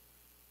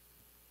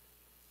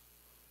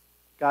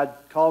 God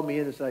called me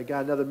in and said, "I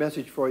got another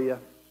message for you.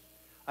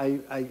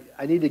 I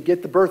need to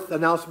get the birth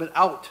announcement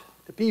out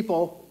to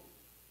people."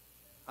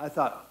 I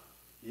thought,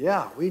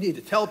 yeah, we need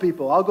to tell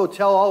people. I'll go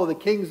tell all of the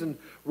kings and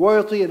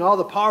royalty and all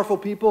the powerful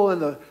people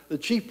and the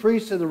chief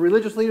priests and the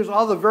religious leaders,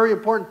 all the very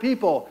important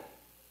people.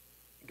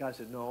 And God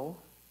said, "No,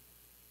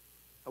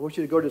 I want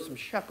you to go to some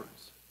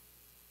shepherds."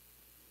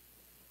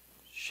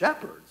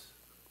 Shepherds?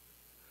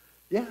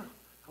 Yeah,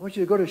 I want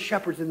you to go to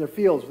shepherds in their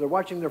fields. They're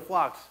watching their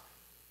flocks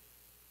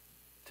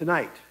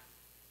tonight.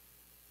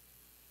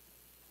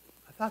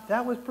 I thought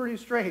that was pretty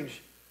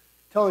strange,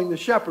 telling the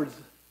shepherds,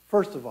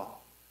 first of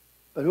all.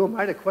 But who am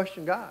I to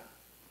question God?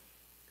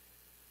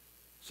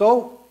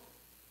 So,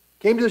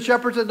 came to the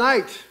shepherds at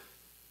night.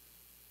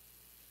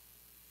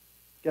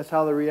 Guess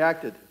how they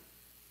reacted?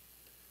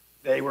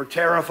 They were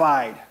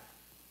terrified.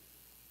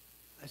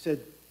 I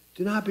said,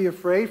 "Do not be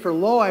afraid, for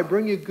lo, I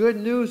bring you good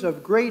news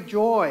of great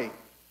joy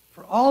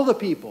for all the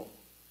people.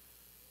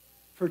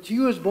 For to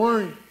you is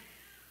born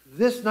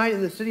this night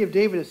in the city of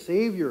David a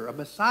Savior, a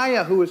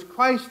Messiah who is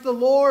Christ the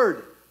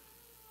Lord.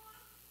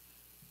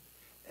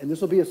 And this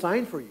will be a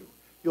sign for you.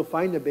 You'll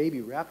find a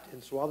baby wrapped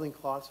in swaddling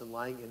cloths and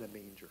lying in a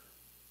manger."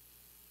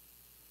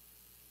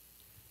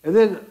 And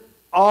then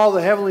all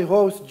the heavenly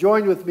hosts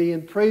joined with me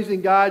in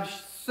praising God,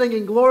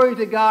 singing glory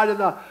to God in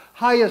the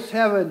highest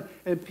heaven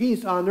and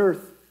peace on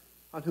earth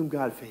on whom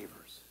God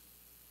favors.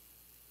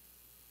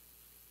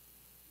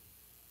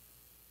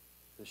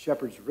 The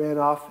shepherds ran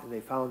off and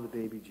they found the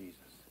baby Jesus.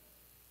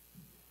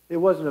 It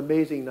was an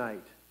amazing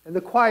night. And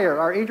the choir,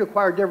 our angel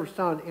choir, never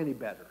sounded any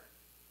better.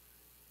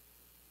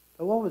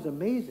 But what was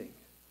amazing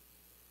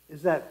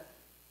is that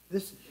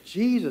this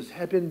Jesus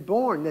had been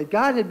born, that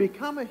God had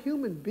become a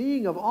human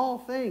being of all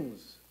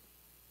things.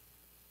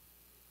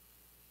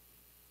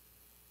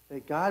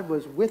 That God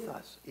was with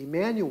us,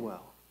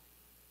 Emmanuel.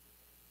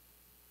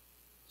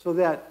 So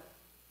that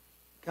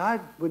God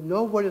would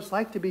know what it's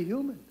like to be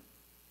human.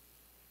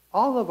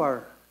 All of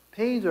our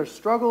pains, our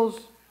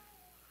struggles,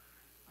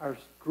 our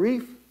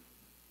grief,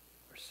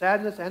 our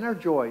sadness, and our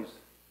joys,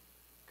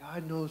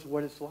 God knows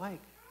what it's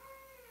like.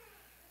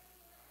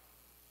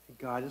 And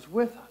God is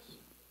with us.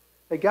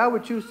 That God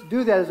would choose to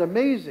do that is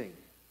amazing.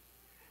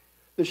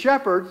 The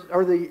shepherds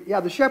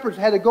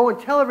had to go and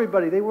tell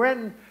everybody. They went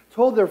and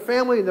told their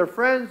family and their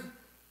friends,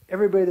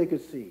 everybody they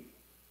could see.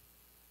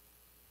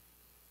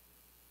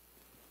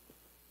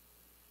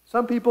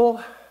 Some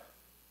people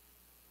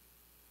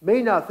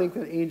may not think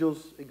that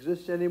angels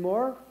exist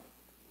anymore,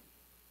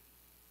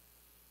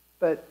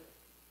 but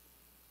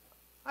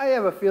I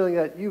have a feeling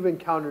that you've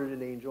encountered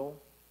an angel,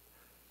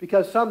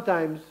 because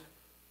sometimes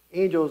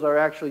angels are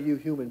actually you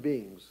human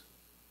beings.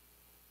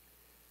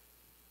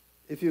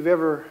 If you've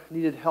ever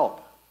needed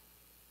help,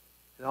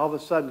 and all of a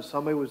sudden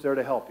somebody was there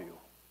to help you,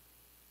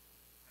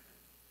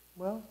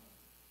 well,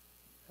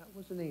 that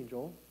was an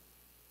angel.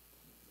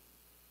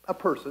 a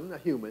person, a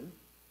human,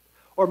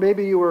 or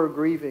maybe you were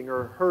grieving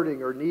or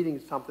hurting or needing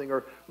something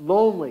or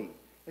lonely,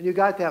 and you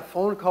got that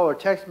phone call or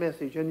text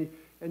message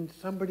and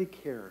somebody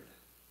cared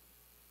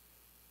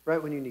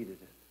right when you needed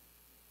it.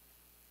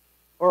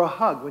 Or a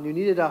hug, when you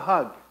needed a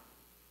hug.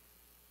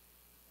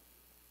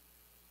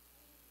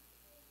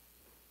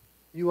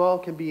 You all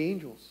can be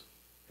angels.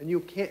 And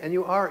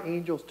you are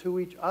angels to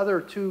each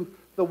other, to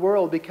the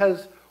world,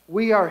 because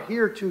we are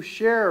here to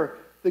share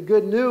the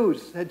good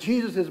news that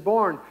Jesus is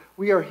born.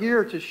 We are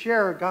here to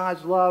share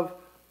God's love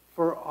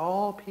for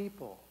all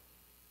people.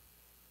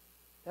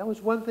 That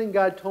was one thing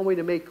God told me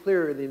to make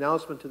clear in the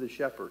announcement to the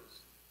shepherds.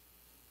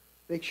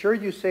 Make sure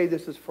you say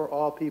this is for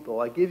all people.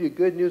 I give you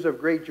good news of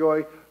great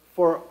joy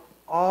for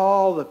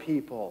all the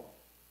people.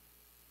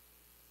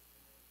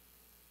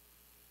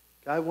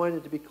 God wanted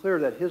it to be clear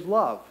that his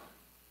love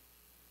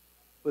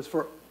was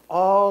for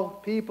all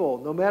people,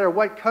 no matter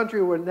what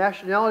country, what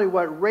nationality,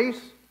 what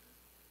race,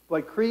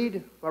 what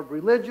creed, what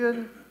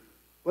religion,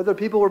 whether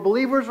people were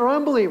believers or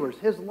unbelievers.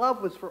 His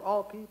love was for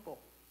all people.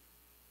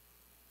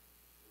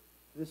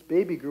 This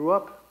baby grew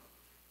up,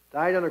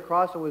 died on a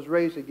cross, and was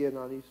raised again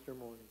on Easter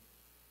morning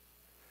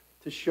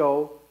to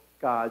show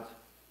God's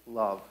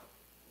love.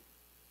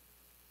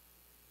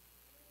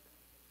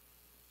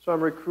 So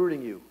I'm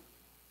recruiting you.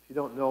 If you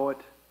don't know it,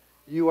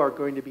 you are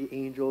going to be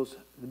angels,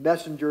 the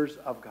messengers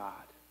of God.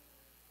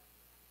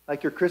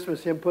 Like your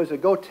Christmas hymn puts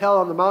it, go tell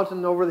on the mountain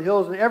and over the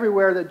hills and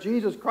everywhere that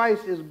Jesus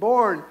Christ is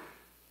born.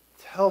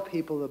 Tell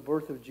people the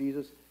birth of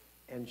Jesus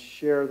and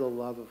share the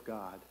love of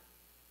God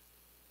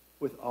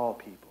with all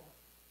people.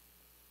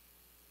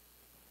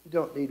 You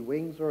don't need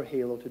wings or a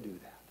halo to do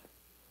that.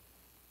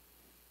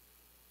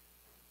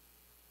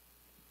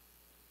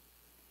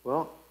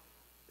 Well,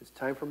 it's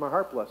time for my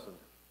harp lesson.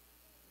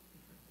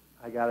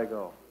 I gotta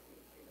go.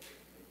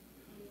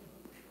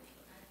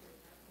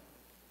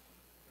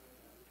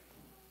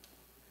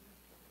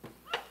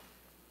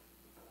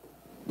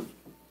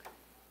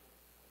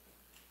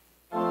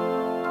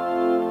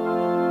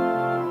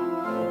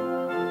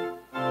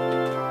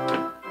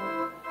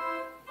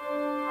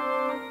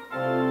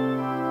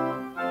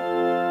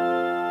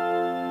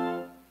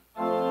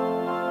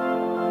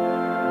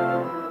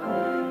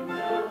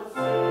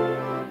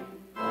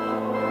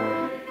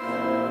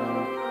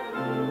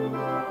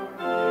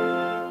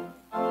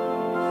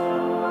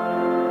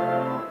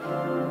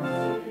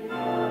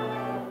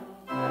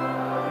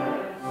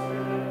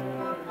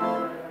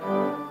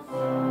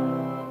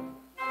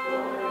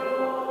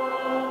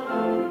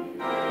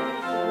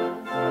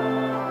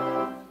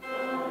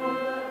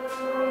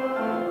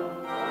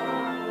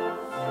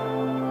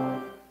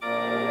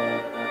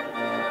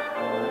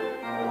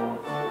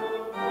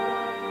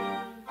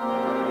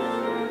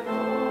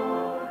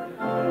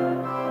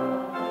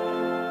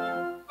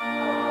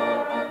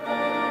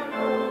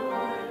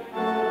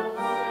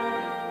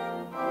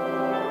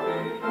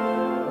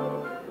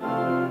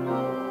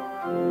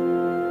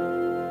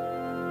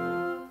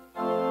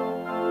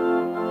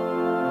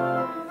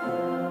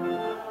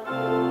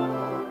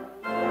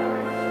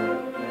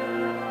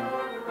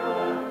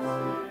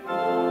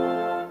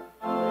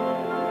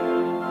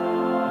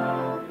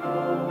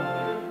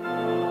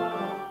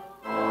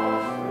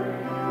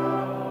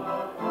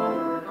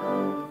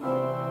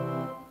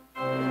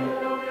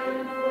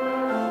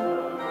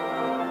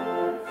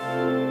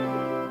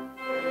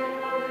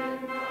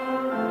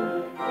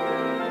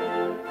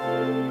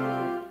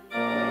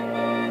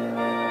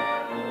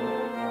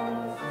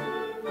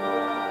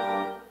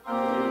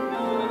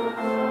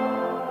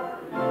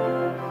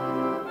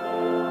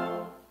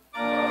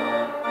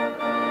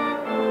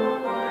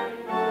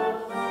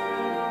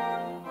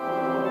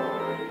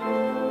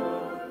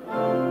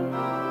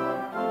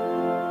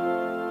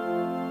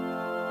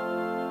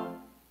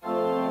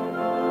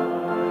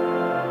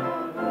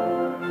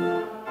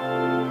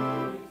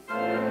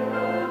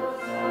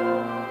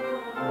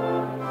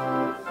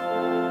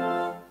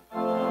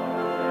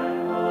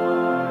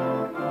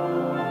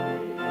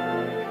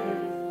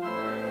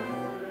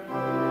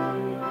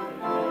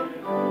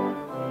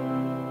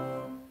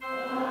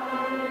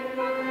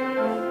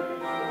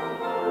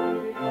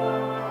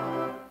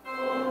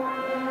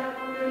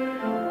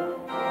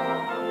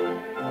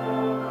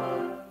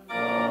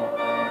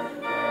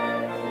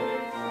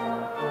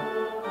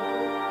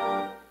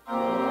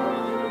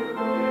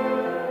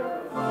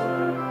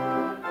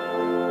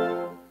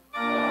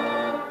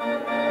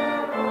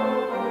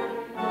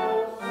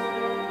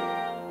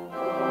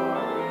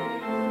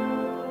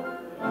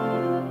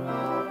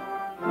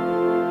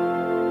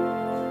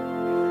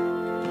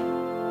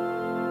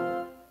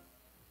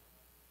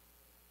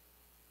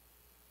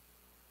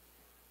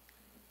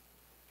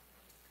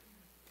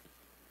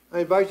 I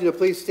invite you to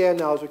please stand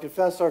now as we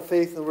confess our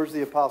faith in the words of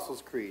the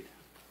Apostles' Creed.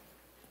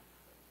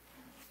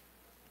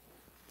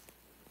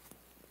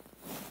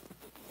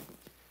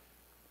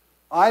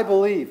 I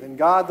believe in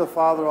God the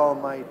Father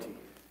Almighty,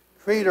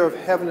 creator of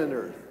heaven and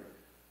earth.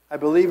 I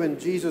believe in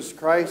Jesus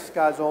Christ,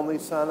 God's only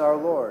Son, our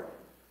Lord,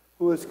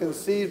 who was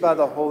conceived by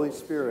the Holy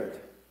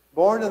Spirit,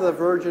 born of the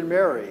Virgin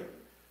Mary,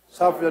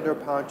 suffered under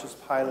Pontius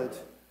Pilate,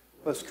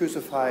 was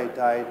crucified,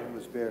 died, and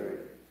was buried.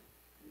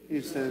 He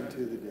ascended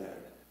to the dead.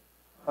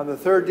 On the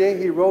third day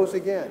he rose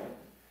again.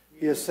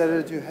 He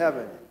ascended into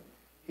heaven.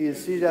 He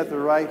is seated at the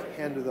right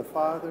hand of the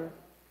Father,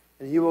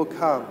 and he will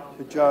come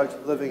to judge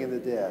the living and the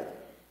dead.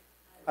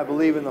 I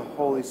believe in the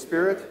Holy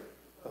Spirit,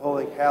 the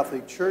Holy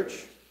Catholic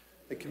Church,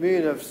 the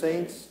communion of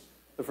saints,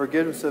 the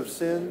forgiveness of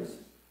sins,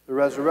 the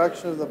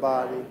resurrection of the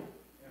body,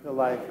 and the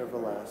life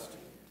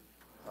everlasting.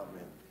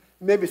 Amen.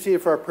 You may be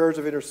seated for our prayers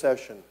of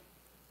intercession.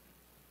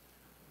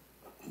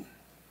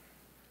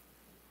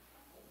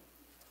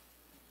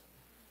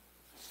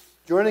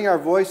 Joining our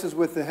voices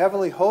with the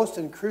heavenly host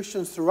and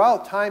Christians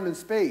throughout time and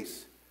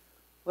space,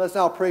 let's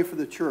now pray for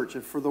the church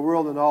and for the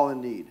world and all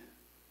in need.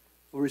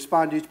 We'll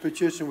respond to each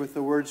petition with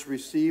the words,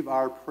 "Receive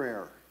our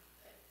prayer."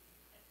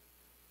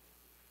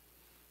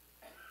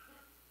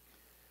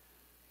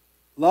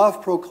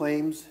 Love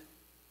proclaims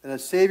that a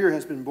Savior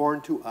has been born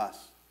to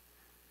us.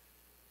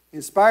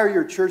 Inspire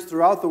your church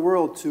throughout the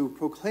world to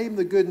proclaim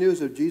the good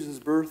news of Jesus'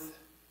 birth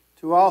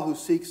to all who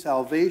seek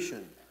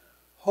salvation,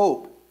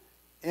 hope,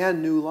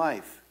 and new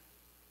life.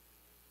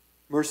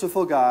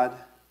 Merciful God,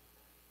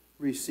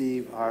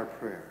 receive our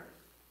prayer.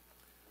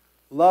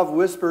 Love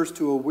whispers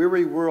to a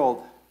weary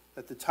world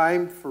that the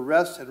time for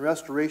rest and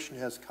restoration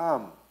has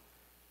come.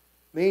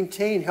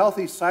 Maintain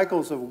healthy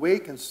cycles of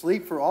wake and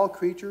sleep for all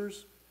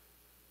creatures.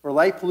 Where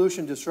light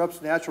pollution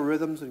disrupts natural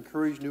rhythms,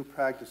 encourage new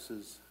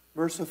practices.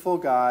 Merciful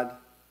God,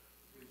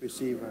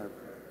 receive our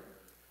prayer.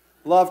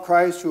 Love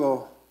cries to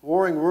a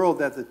warring world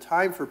that the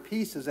time for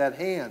peace is at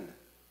hand.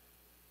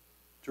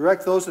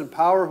 Direct those in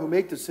power who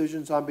make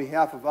decisions on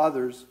behalf of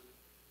others,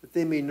 that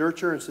they may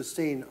nurture and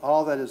sustain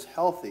all that is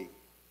healthy,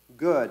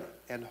 good,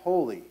 and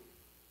holy.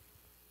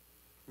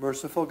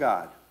 Merciful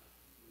God.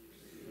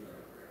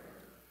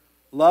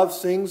 Love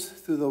sings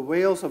through the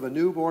wails of a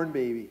newborn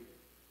baby.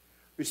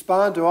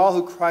 Respond to all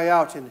who cry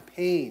out in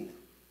pain,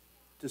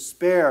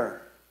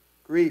 despair,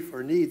 grief,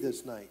 or need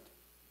this night.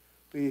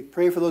 We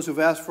pray for those who've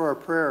asked for our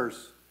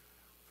prayers,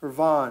 for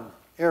Vaughn,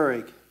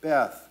 Eric,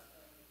 Beth,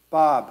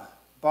 Bob,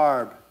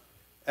 Barb,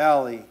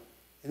 Allie,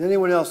 and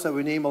anyone else that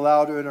we name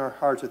aloud in our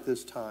hearts at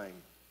this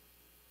time.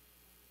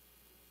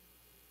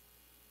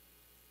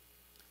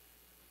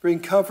 Bring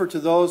comfort to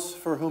those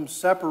for whom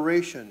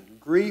separation,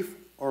 grief,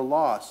 or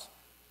loss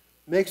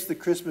makes the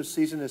Christmas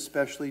season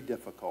especially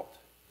difficult.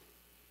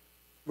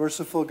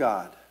 Merciful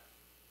God.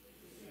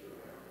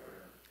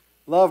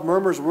 Love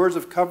murmurs words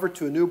of comfort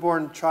to a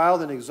newborn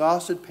child and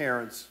exhausted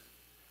parents.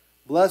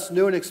 Bless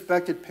new and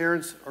expected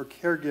parents or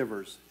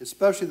caregivers,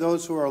 especially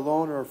those who are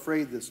alone or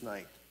afraid this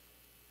night.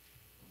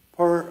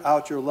 Pour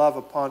out your love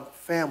upon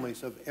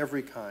families of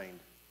every kind.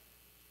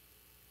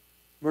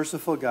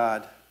 Merciful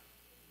God.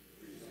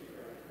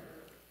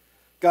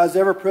 God's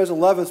ever-present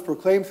love is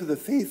proclaimed through the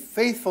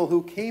faithful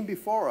who came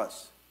before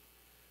us.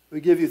 We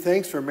give you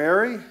thanks for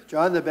Mary,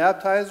 John the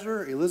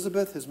Baptizer,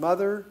 Elizabeth, his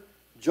mother,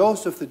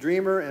 Joseph the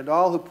dreamer, and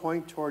all who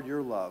point toward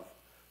your love.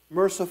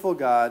 Merciful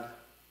God,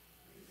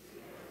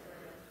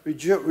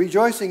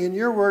 rejoicing in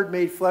your word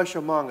made flesh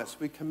among us,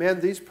 we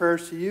commend these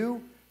prayers to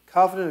you,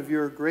 confident of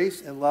your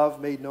grace and love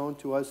made known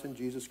to us in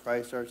Jesus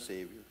Christ our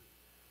Savior.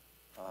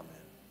 Amen.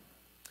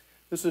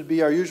 This would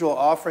be our usual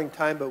offering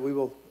time, but we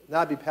will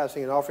not be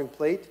passing an offering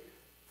plate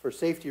for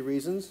safety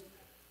reasons.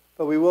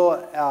 But we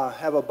will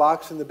have a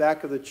box in the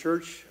back of the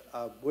church,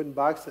 a wooden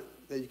box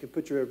that you can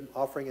put your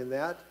offering in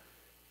that.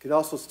 You can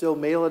also still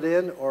mail it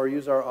in or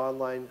use our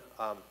online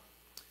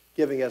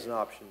giving as an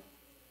option.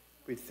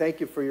 We thank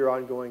you for your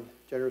ongoing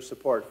generous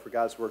support for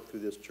God's work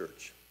through this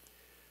church.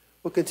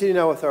 We'll continue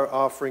now with our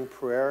offering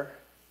prayer.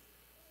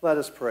 Let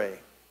us pray.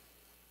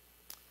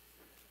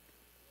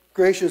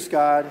 Gracious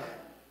God,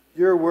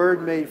 your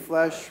word made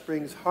flesh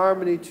brings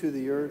harmony to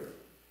the earth.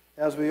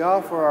 As we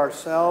offer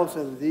ourselves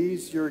and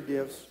these your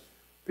gifts,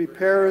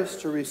 prepare us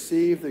to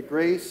receive the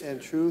grace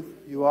and truth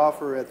you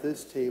offer at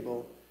this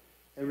table,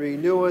 and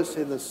renew us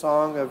in the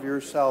song of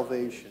your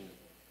salvation.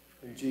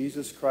 In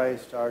Jesus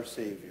Christ our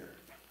Savior.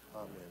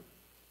 Amen.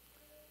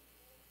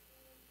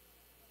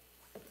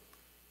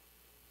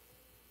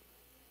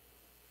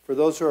 For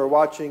those who are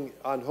watching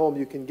on home,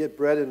 you can get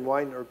bread and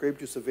wine or grape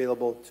juice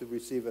available to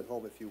receive at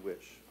home if you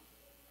wish.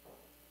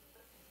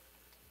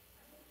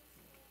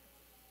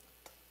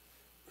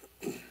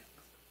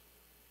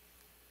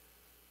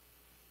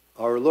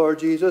 Our Lord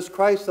Jesus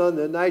Christ, on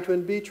the night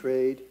when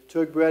betrayed,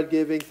 took bread,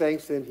 giving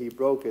thanks, then he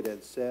broke it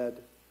and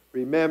said,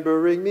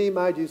 "Remembering me,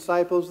 my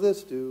disciples,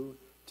 this do.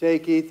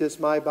 Take, eat, this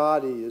my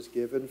body is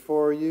given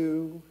for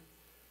you."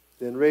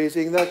 Then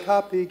raising the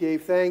cup, he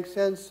gave thanks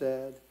and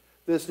said,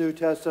 "This New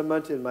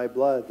Testament in my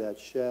blood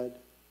that's shed.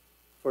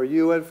 For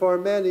you and for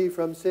many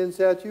from sin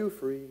set you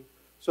free.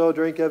 So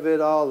drink of it,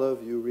 all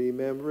of you,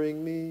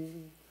 remembering me.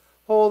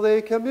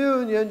 Holy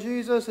Communion,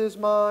 Jesus is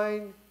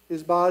mine.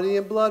 His body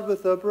and blood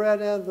with the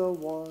bread and the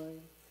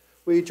wine.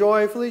 We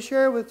joyfully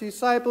share with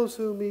disciples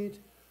who meet,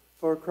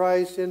 for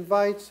Christ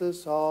invites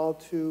us all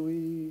to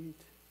eat.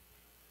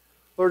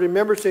 Lord,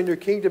 remember us in your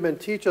kingdom and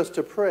teach us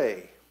to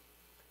pray.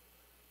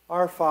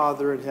 Our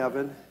Father in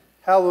heaven,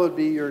 hallowed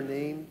be your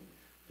name.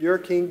 Your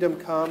kingdom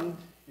come,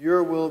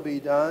 your will be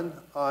done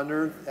on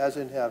earth as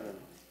in heaven.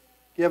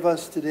 Give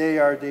us today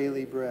our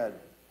daily bread.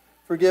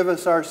 Forgive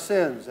us our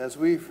sins as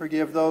we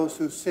forgive those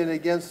who sin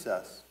against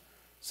us.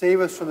 Save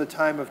us from the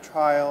time of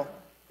trial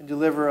and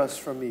deliver us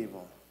from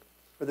evil.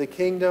 For the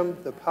kingdom,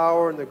 the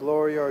power, and the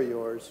glory are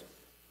yours,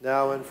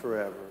 now and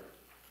forever.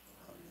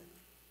 Amen.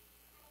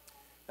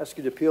 I ask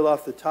you to peel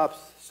off the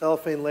top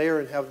cellophane layer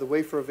and have the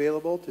wafer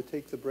available to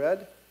take the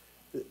bread.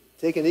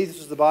 Take and eat. This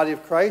is the body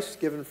of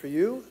Christ given for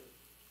you.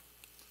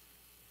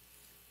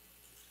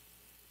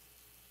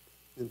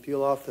 Then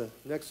peel off the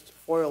next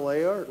foil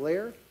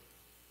layer.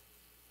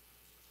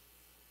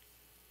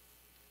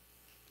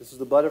 This is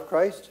the blood of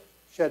Christ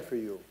shed for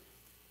you.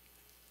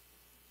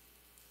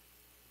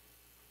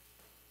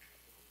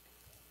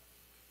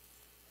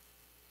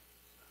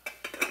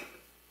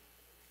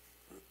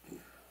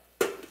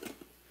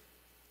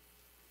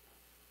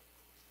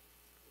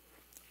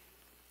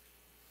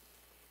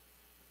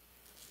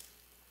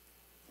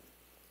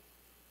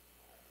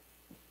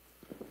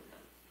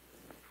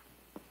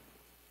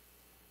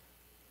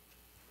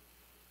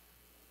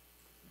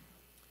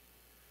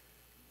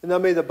 And now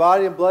may the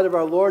body and blood of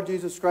our Lord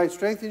Jesus Christ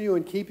strengthen you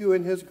and keep you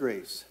in his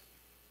grace.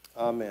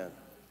 Amen.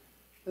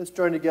 Let's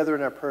join together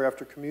in our prayer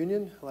after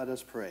communion. Let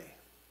us pray.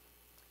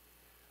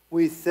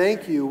 We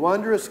thank you,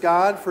 wondrous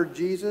God, for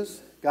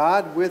Jesus,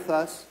 God with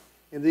us,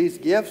 in these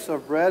gifts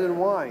of bread and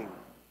wine.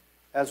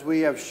 As we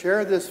have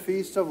shared this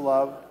feast of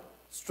love,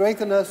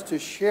 strengthen us to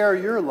share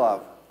your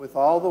love with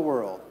all the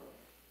world.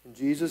 In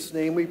Jesus'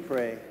 name we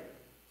pray.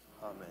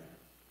 Amen.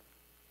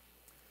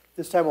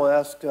 This time we'll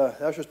ask the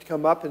ushers to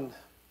come up and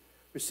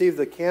receive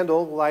the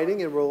candle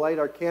lighting, and we'll light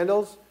our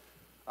candles.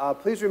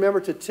 Please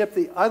remember to tip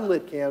the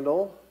unlit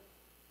candle,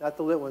 not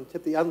the lit one,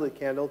 tip the unlit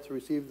candle to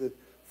receive the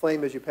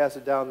flame as you pass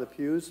it down the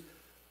pews.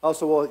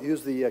 Also, we'll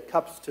use the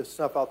cups to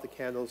snuff out the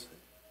candles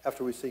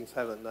after we sing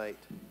Silent Night.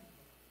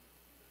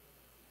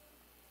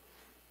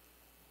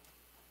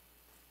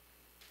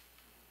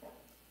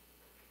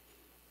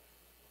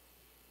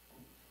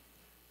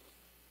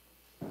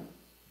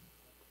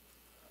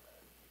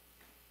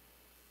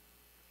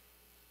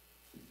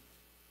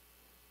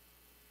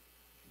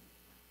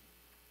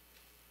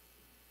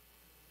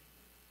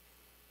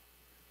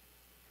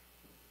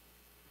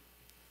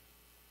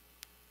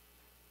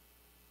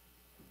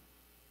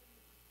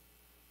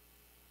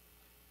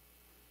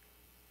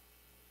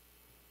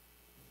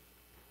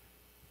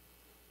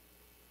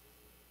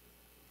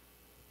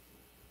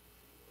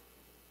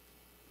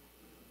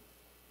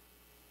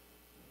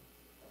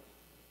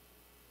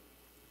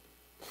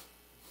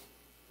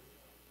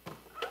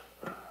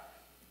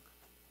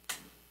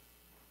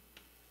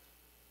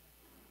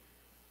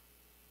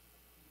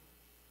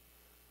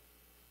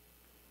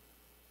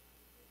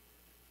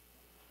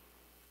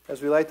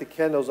 As we light the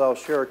candles, I'll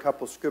share a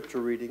couple scripture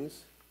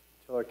readings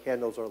until our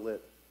candles are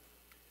lit.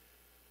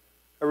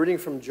 A reading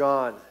from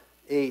John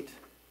 8.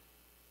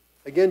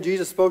 Again,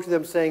 Jesus spoke to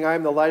them, saying, I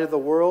am the light of the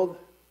world.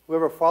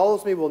 Whoever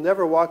follows me will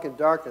never walk in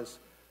darkness,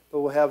 but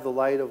will have the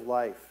light of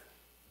life.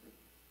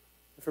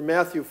 And from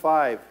Matthew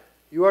 5,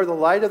 you are the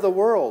light of the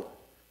world.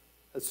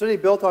 A city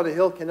built on a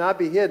hill cannot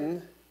be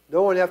hidden.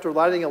 No one, after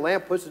lighting a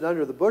lamp, puts it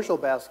under the bushel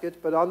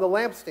basket, but on the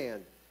lampstand.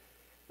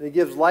 And it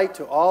gives light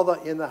to all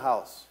in the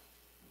house.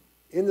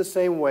 In the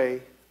same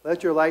way,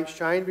 let your light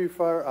shine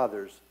before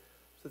others,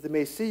 so that they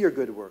may see your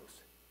good works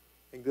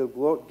and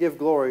give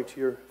glory to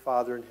your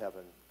Father in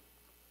heaven.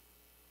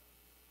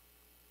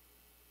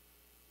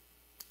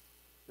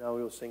 Now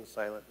we will sing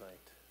Silent Night.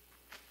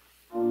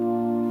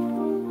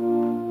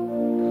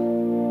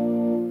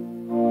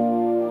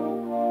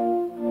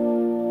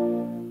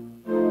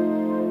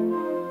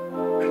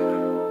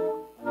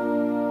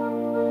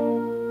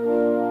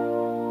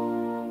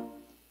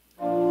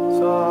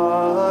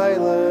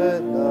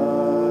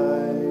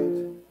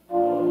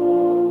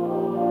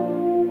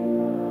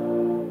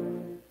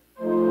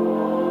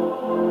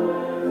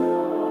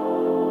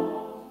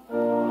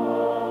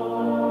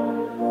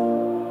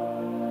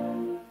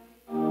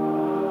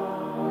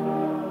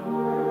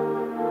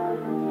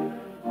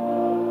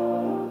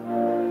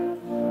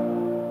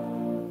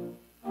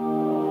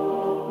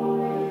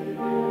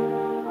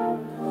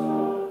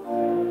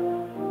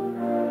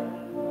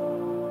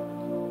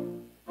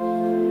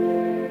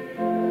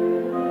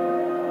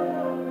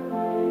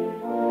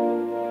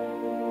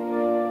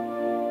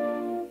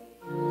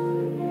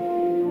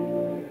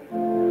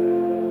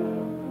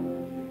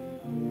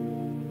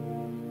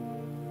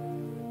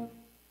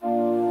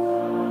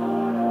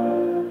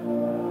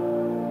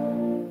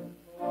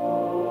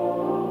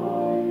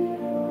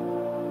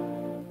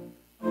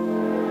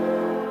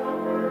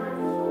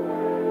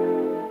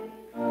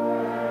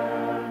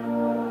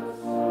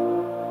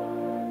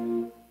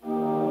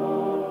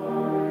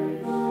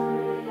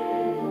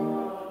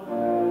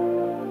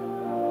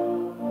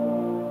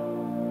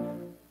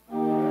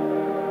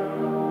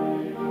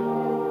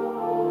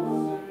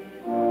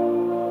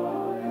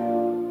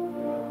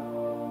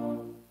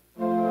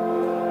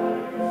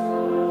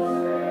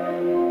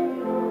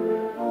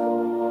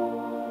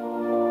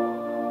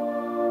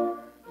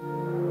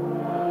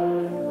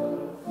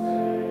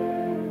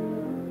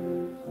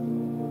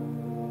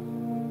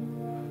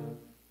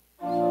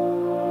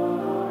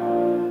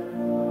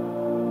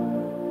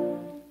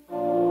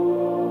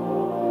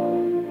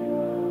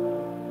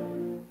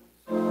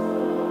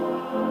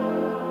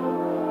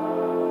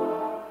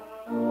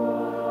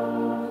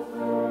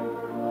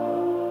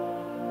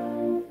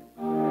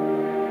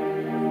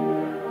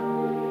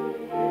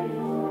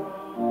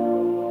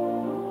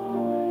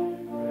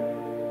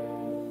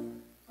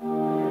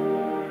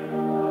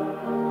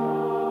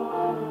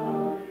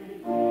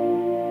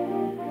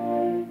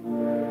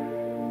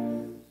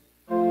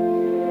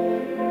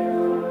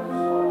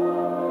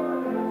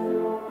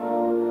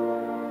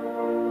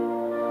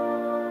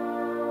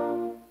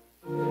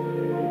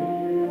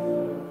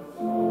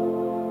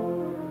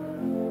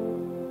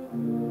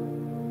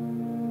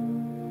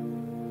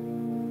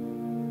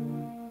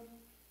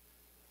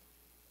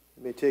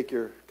 take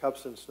your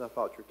cups and snuff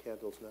out your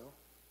candles now.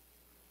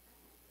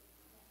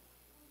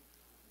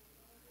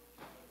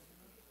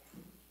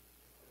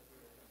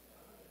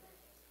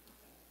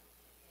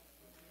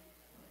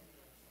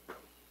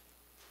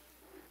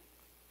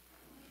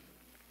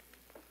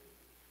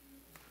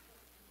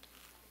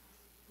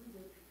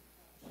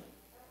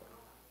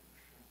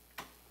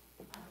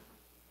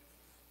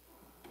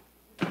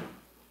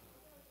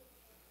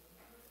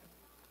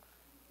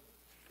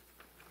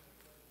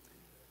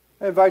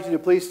 I invite you to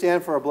please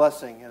stand for our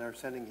blessing and our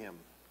sending hymn.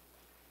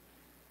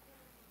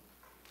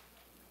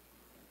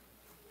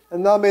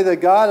 And now may the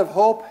God of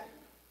hope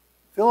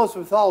fill us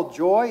with all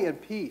joy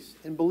and peace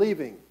in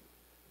believing,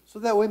 so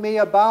that we may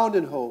abound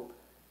in hope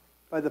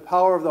by the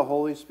power of the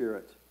Holy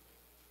Spirit.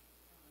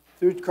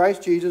 Through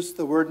Christ Jesus,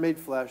 the Word made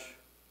flesh.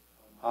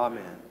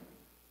 Amen.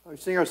 We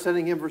sing our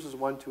sending hymn, verses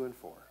 1, 2, and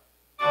 4.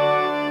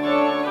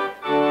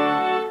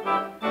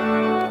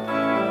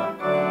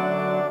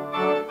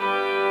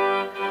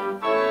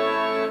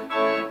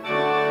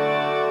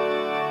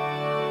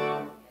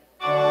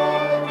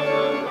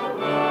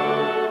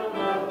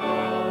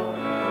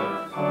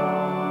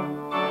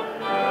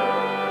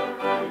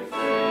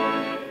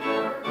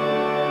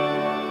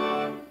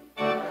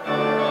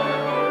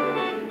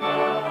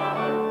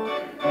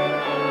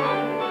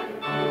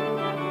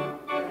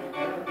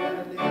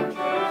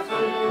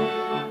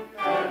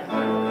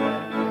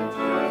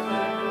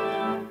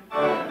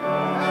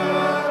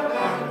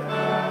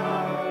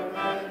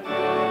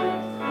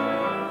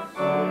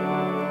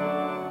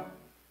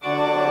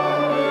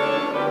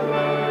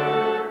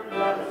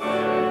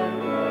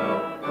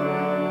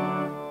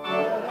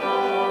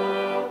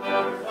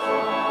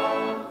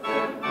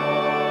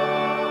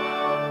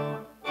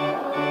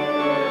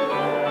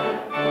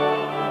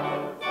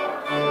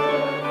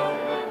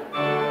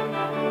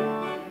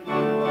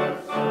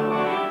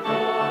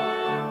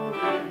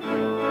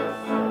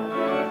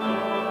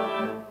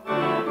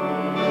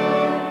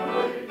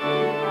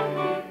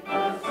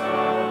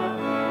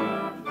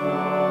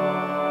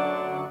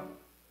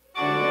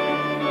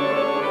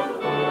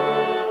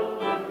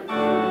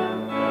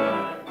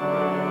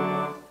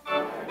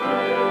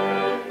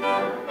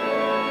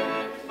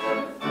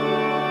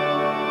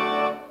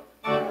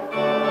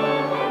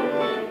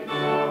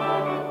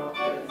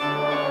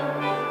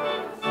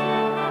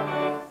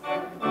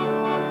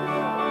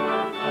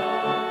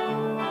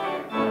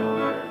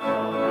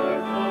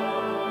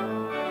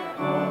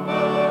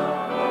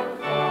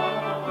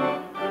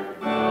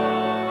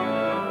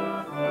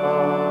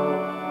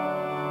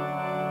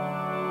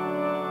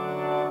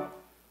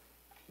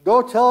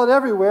 Go tell it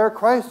everywhere,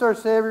 Christ our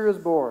Savior is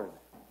born.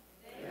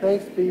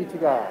 Thanks be to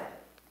God.